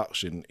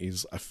co-production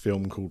is a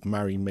film called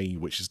Marry Me,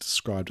 which is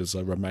described as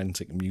a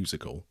romantic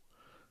musical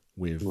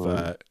with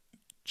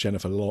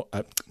Jennifer Lopez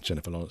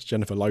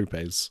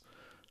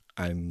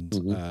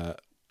and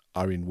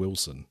Owen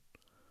Wilson.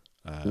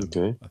 I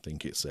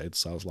think it said.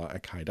 So I was like,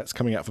 okay, that's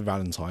coming out for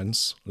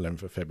Valentine's,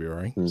 11th of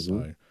February.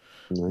 So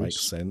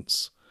makes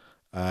sense.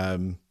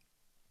 It's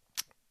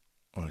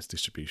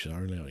distribution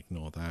only. I'll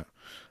ignore that.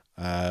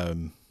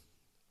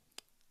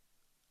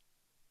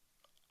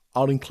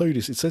 I'll include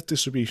this. It says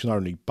distribution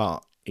only,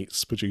 but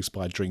it's produced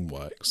by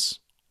DreamWorks,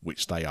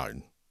 which they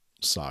own.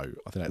 So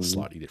I think that's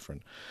slightly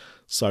different.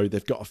 So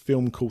they've got a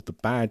film called The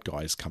Bad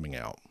Guys coming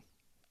out.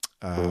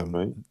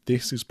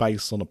 This is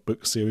based on a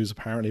book series,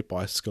 apparently,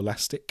 by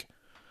Scholastic.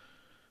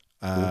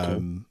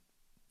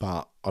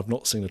 But I've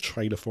not seen a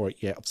trailer for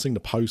it yet. I've seen the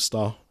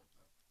poster.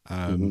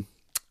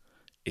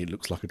 It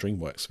looks like a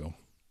DreamWorks film.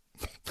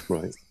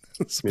 Right.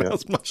 It's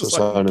as much so as it's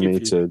I can give you.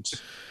 animated.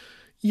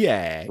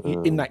 Yeah,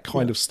 in that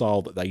kind of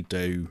style that they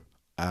do.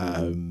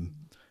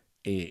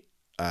 It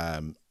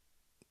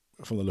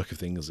from the look of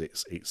things,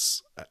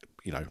 it's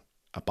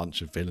a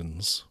bunch of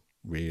villains,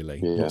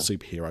 really, not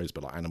superheroes,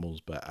 but like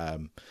animals. But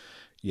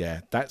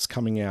that's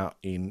coming out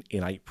in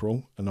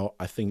April, and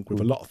I think with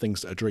a lot of things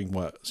that are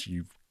DreamWorks,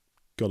 you've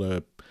got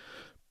to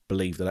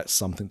believe that that's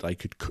something they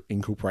could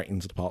incorporate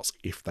into the parks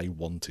if they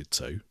wanted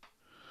to.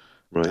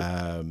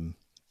 Right.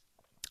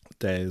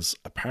 There's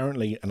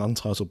apparently an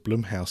untitled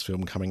Blumhouse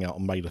film coming out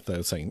on May the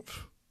 13th.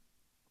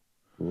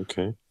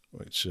 Okay.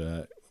 Which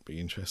will be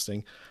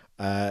interesting.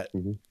 I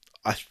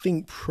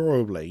think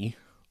probably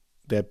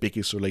their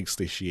biggest release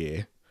this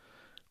year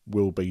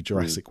will be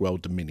Jurassic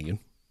World Dominion.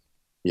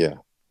 Yeah.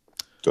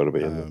 Got to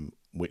be in there.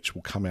 Which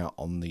will come out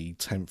on the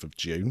 10th of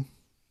June.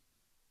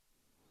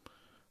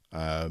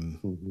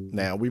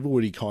 Now, we've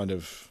already kind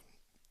of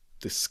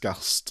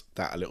discussed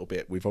that a little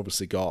bit. We've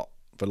obviously got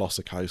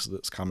Velocicoaster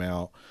that's come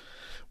out.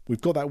 We've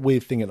got that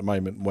weird thing at the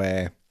moment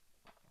where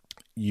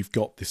you've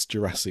got this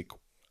Jurassic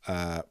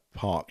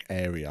Park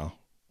area,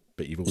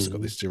 but you've also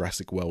got this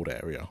Jurassic World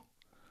area.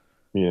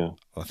 Yeah.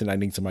 I think they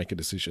need to make a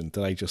decision.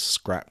 Do they just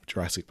scrap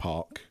Jurassic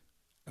Park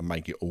and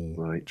make it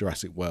all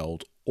Jurassic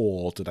World,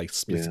 or do they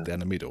split it down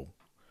the middle,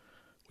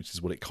 which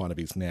is what it kind of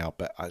is now?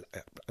 But I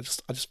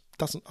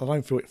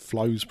don't feel it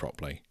flows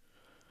properly.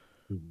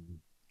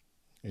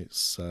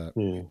 It's a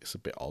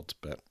bit odd,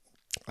 but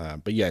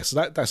yeah,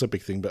 so that's a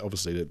big thing. But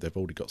obviously they've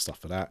already got stuff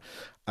for that.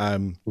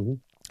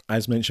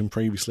 As mentioned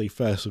previously,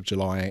 1st of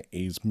July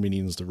is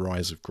Minions: The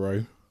Rise of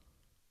Gru.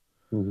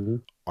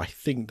 I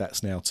think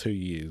that's now 2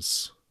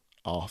 years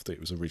after it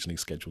was originally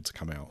scheduled to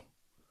come out.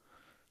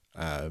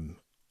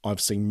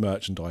 I've seen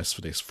merchandise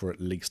for this for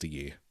at least a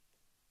year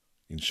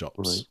in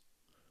shops.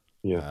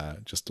 Yeah.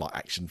 Just like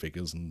action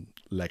figures and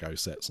Lego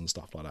sets and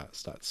stuff like that.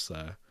 So that's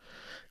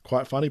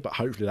quite funny, but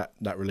hopefully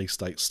that release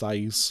date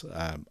stays.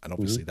 And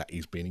obviously that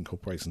is being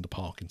incorporated into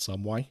park in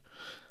some way.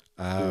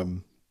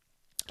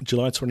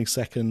 July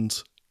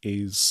 22nd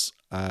is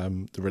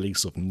the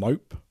release of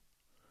Nope,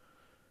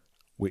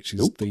 which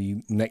is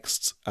the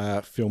next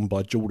film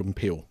by Jordan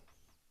Peele.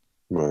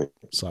 Right.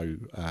 So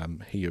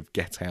he of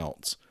Get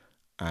Out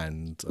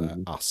and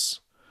Us.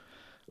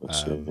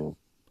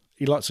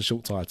 He likes a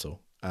short title.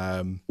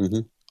 I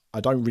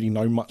don't really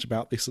know much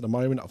about this at the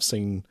moment. I've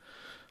seen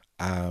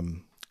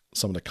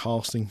some of the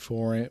casting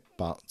for it,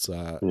 but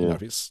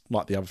if it's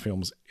like the other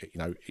films,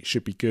 it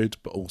should be good,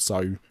 but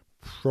also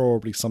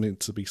probably something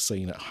to be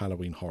seen at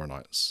Halloween Horror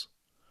Nights.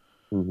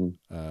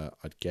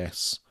 I'd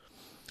guess.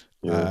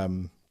 Yeah.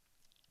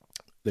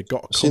 They've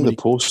got. I've seen the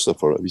poster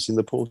for it. Have you seen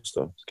the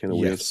poster? It's kind of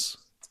weird.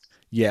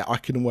 Yeah, I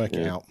couldn't work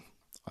it out.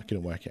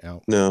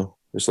 No,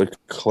 it's like a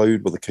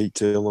cloud with a kite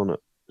tail on it.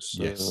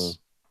 So, yes.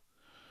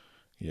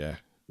 Yeah.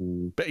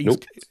 But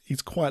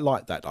he's quite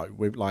like that though.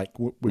 With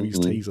his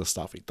teaser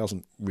stuff, it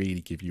doesn't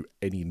really give you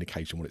any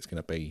indication what it's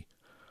going to be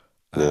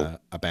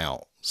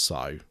about.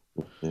 So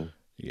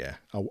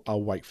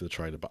I'll wait for the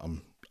trailer, but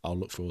I'll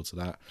look forward to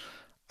that.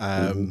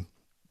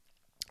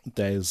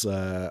 There's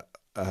a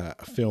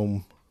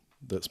film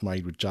that's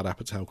made with Judd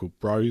Apatow called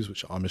Bros,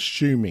 which I'm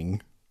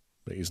assuming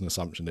that is an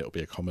assumption that it'll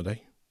be a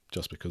comedy,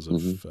 just because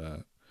of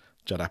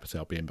Judd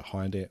Apatow being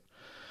behind it.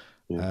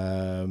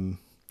 Yeah.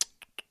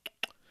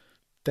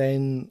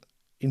 Then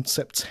in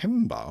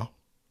September,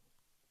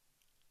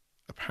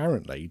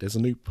 apparently, there's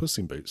a new Puss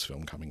in Boots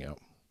film coming out.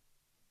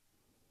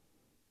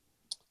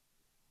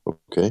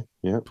 Okay,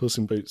 yeah. Puss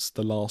in Boots: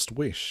 The Last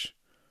Wish.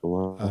 The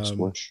Last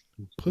Wish.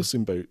 Puss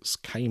in Boots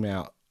came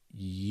out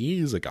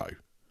years ago.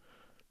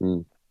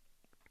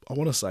 I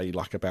want to say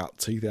like about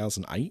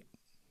 2008,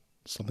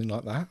 something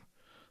like that.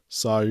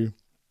 So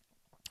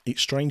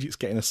it's strange it's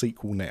getting a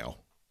sequel now.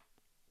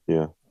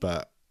 Yeah.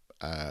 But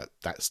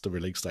that's the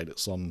release date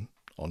that's on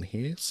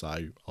here,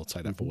 so I'll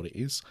take that for what it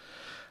is.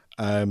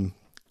 And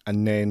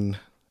then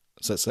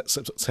so it's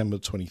September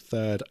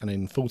 23rd, and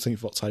then 14th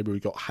of October we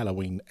got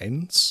Halloween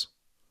Ends,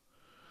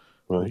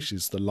 which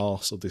is the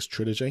last of this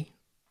trilogy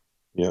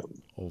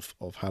of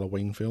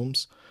Halloween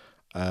films.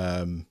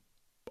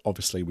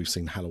 Obviously we've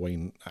seen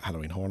Halloween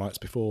Horror Nights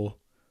before.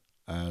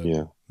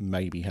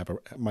 maybe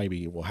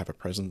it will have a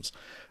presence.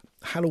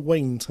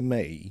 Halloween, to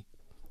me,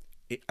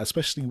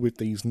 especially with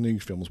these new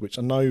films, which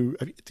I know,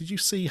 did you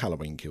see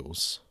Halloween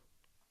Kills?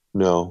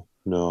 No,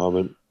 I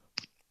haven't.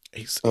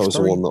 It's That was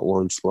very, the one that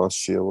launched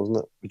last year,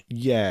 wasn't it?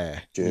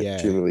 yeah.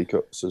 Jamie Lee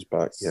Curtis is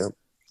back.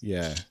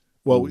 Yeah.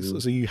 Well,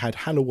 so you had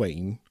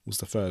Halloween was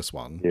the first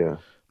one, Yeah.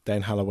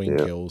 then Halloween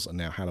Kills, and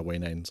now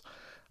Halloween Ends.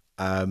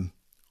 I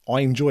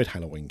enjoyed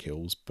Halloween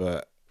Kills,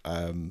 but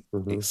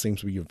it seems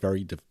to be a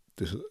very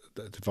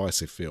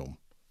divisive film,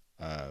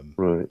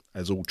 Right.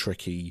 as all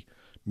tricky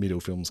middle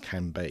films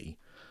can be.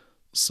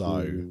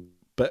 So,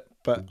 but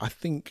I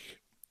think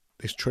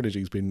this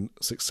trilogy's been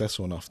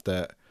successful enough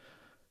that,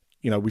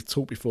 we've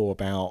talked before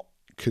about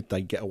could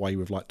they get away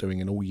with like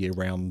doing an all year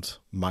round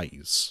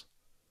maze,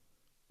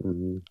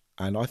 and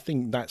I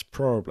think that's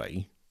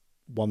probably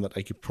one that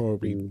they could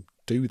probably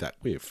do that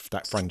with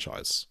that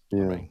franchise.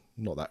 Yeah. I mean,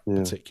 not that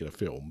particular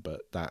film,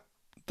 but that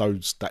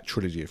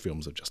trilogy of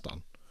films have just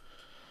done.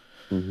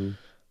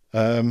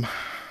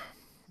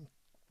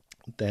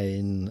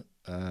 Then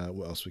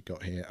what else we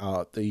got here?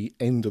 The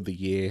end of the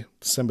year,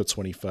 December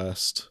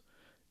 21st,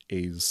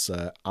 is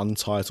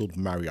Untitled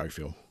Mario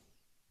film.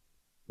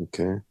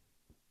 Okay.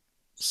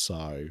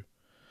 So,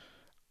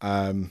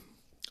 I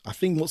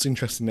think what's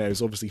interesting there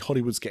is obviously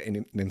Hollywood's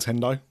getting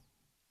Nintendo,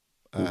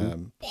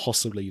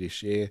 possibly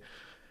this year.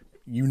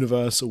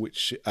 Universal,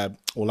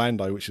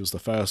 Orlando, which was the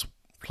first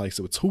place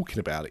that were talking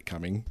about it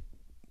coming,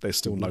 there's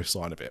still no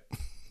sign of it.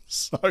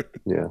 So,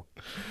 yeah,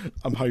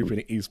 I'm hoping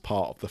it is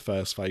part of the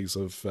first phase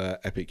of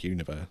Epic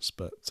Universe.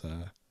 But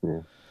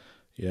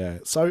yeah.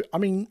 So, I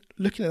mean,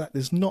 looking at that,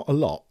 there's not a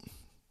lot.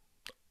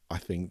 I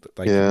think that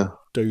they can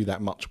do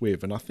that much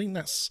with, and I think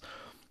that's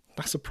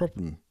a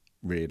problem,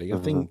 really. I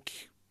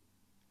think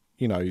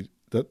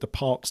the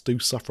parks do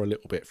suffer a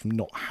little bit from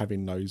not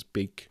having those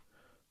big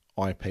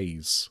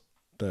IPs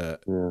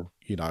that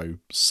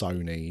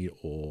Sony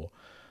or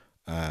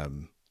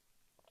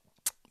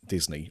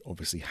Disney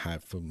obviously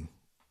have from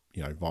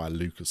via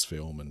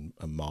Lucasfilm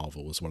and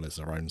Marvel, as well as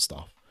their own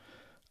stuff.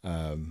 But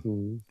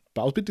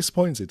I was a bit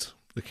disappointed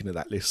looking at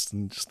that list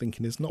and just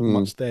thinking there's not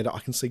much there that I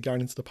can see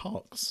going into the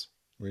parks,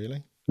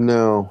 really.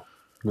 No,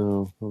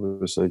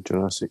 obviously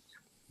Jurassic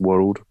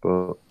World,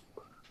 but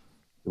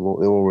they've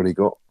already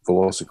got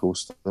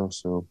Velocicoaster stuff,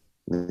 so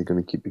they're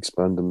going to keep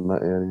expanding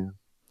that area.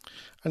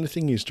 And the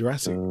thing is,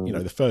 Jurassic,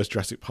 the first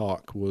Jurassic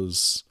Park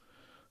was,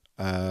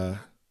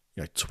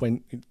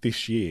 20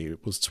 this year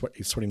it's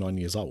 29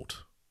 years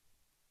old.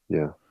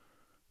 Yeah.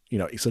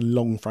 It's a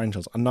long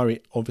franchise. I know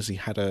it obviously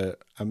had a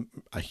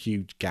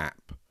huge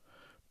gap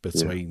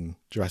between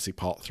Jurassic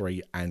Park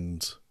 3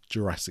 and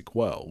Jurassic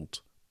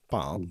World,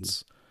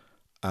 but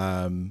it's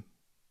an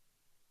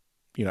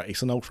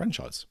old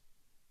franchise.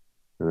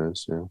 It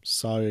is, yeah.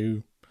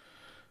 So,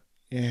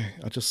 yeah,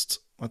 I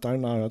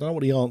don't know. I don't know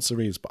what the answer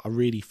is, but I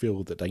really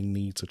feel that they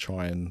need to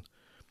try and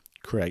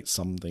create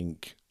something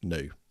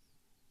new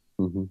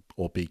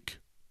or big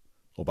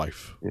or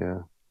both.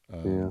 Yeah.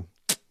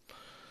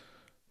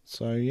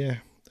 So, yeah,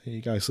 there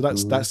you go. So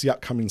that's the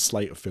upcoming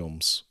slate of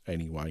films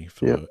anyway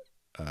for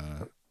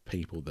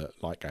people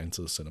that like going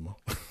to the cinema.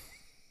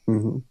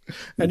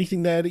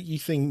 Anything there that you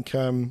think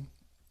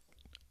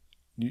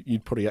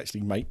you'd probably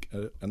actually make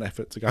an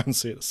effort to go and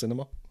see at the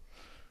cinema?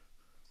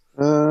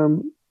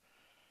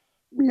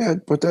 Yeah,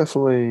 but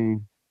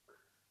definitely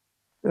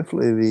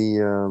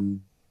the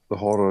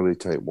horror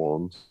type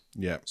ones.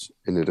 Yeah.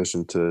 In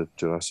addition to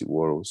Jurassic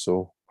World,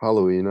 so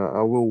Halloween,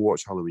 I will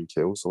watch Halloween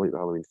Kills. I like the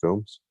Halloween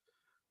films,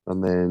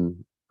 and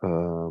then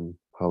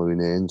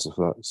Halloween Ends,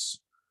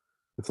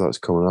 if that's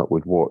coming up,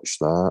 would watch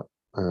that,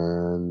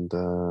 and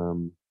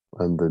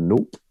the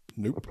Nope.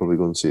 I'll probably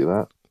go and see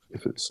that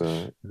if it's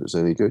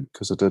any good,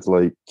 because I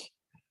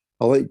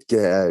liked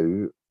Get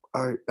Out.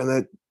 I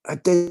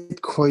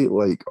did quite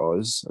like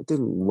Us. I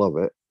didn't love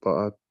it,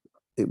 but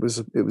it was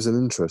an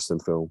interesting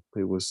film.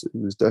 It was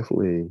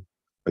definitely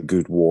a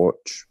good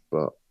watch,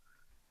 but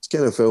it's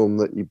kind of film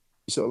that you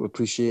sort of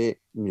appreciate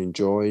and you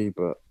enjoy,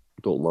 but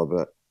don't love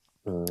it.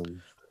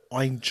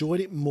 I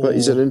enjoyed it more. But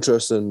he's an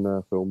interesting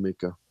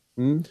filmmaker.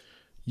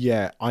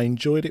 Yeah, I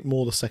enjoyed it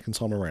more the second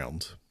time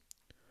around.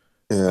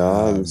 Yeah,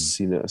 I haven't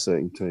seen it a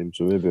second time,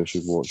 so maybe I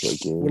should watch it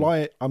again. Well,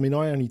 I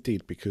only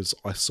did because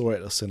I saw it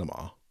at the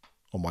cinema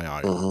on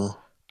my own,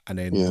 and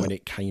then when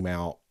it came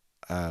out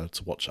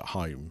to watch at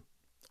home,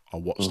 I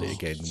watched it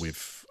again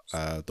with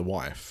the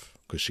wife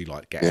because she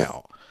liked Get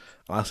Out,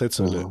 and I said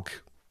to her,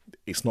 "Look,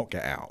 it's not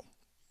Get Out,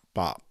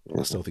 but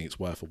I still think it's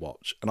worth a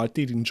watch." And I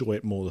did enjoy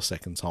it more the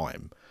second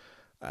time,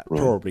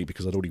 probably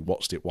because I'd already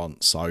watched it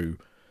once, so.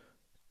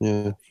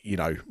 Yeah,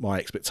 my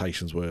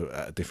expectations were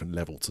at a different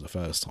level to the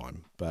first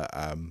time, but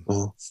I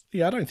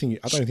don't think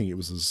it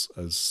was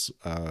as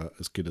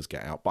good as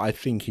Get Out. But I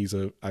think he's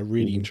a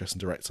really interesting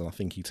director, and I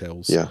think he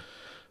tells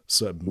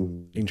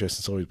certain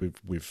interesting stories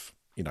with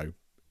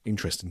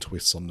interesting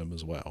twists on them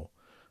as well.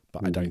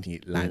 But I don't think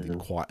it landed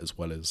quite as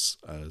well as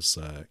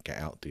Get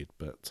Out did.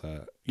 But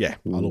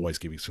I'll always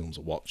give his films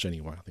a watch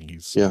anyway. I think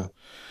he's one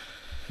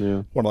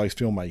of those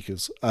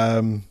filmmakers.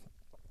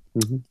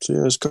 So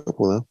yeah, there's a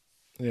couple there.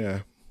 Yeah.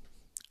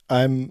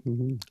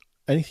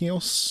 Anything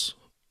else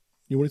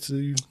you wanted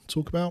to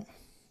talk about?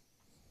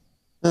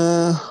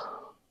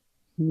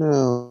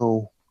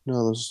 No.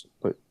 There's,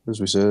 like as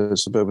we said,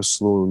 it's a bit of a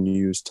slow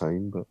news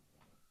time, but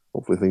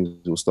hopefully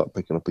things will start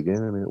picking up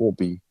again. I mean, it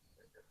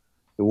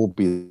won't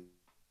be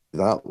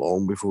that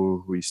long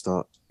before we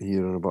start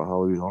hearing about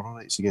Halloween Horror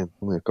Nights again.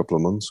 Only a couple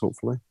of months,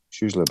 hopefully.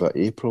 It's usually about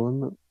April,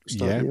 isn't it?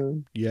 Start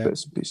hearing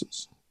bits and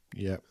pieces.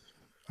 Yeah.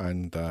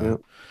 And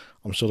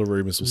I'm sure the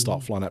rumours will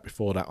start flying out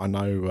before that. I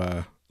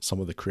know some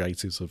of the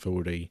creatives have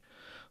already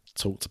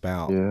talked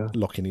about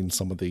locking in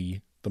some of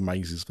the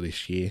mazes for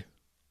this year.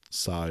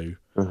 So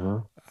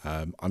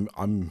I'm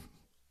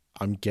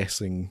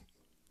guessing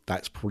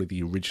that's probably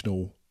the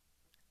original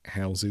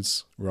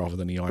houses rather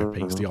than the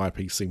IPs. The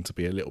IPs seem to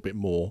be a little bit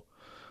more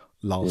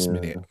last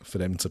minute for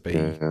them to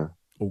be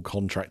all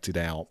contracted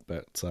out.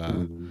 But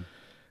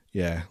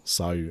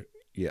so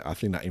I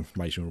think that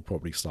information will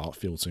probably start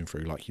filtering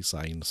through, like you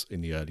say,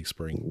 in the early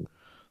spring.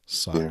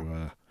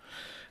 So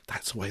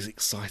that's always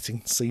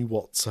exciting to see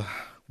what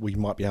we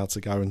might be able to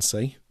go and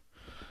see.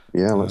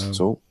 Yeah, let's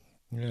talk.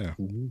 Yeah.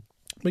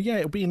 But yeah,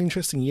 it'll be an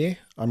interesting year.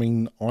 I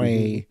mean,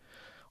 I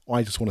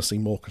just want to see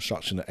more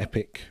construction at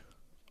Epic.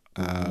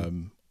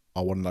 I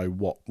want to know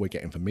what we're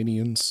getting for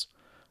Minions.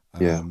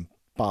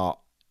 But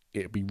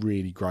it'd be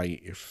really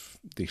great if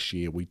this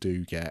year we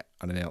do get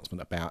an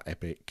announcement about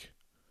Epic.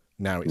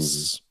 Now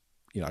it's,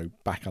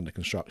 back under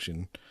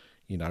construction,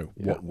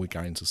 what we're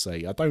going to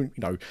see. I don't,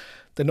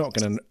 they're not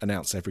going to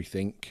announce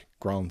everything,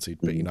 granted,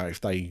 but,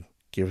 if they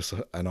give us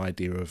an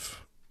idea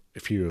of a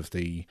few of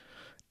the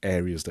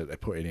areas that they're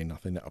putting in, I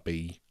think that'll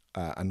be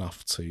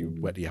enough to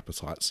whet the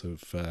appetites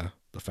of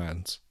the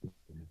fans.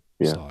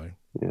 Yeah, so.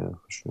 Yeah,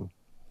 for sure.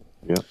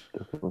 Yeah,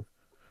 definitely.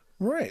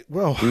 Right,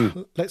 well,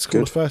 let's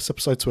call the first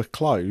episode to a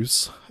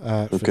close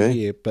for the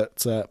year. But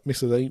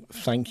Mr. Lee,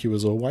 thank you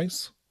as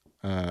always.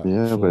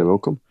 Very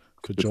welcome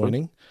for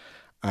joining.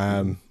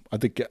 I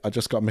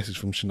just got a message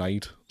from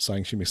Sinead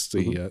saying she missed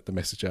the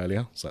message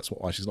earlier, so that's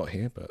why she's not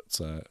here. But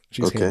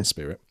she's here in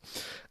spirit.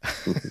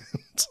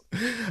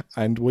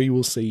 And we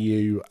will see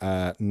you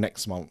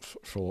next month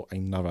for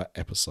another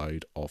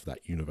episode of that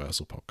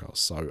Universal podcast.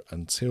 So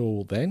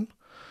until then.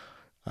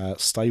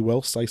 Stay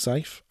well, stay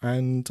safe,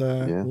 and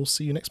we'll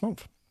see you next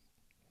month.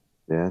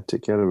 Yeah,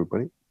 take care,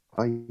 everybody.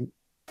 Bye.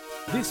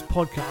 This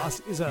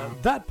podcast is a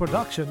That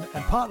production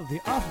and part of the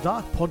After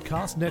Dark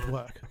Podcast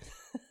Network.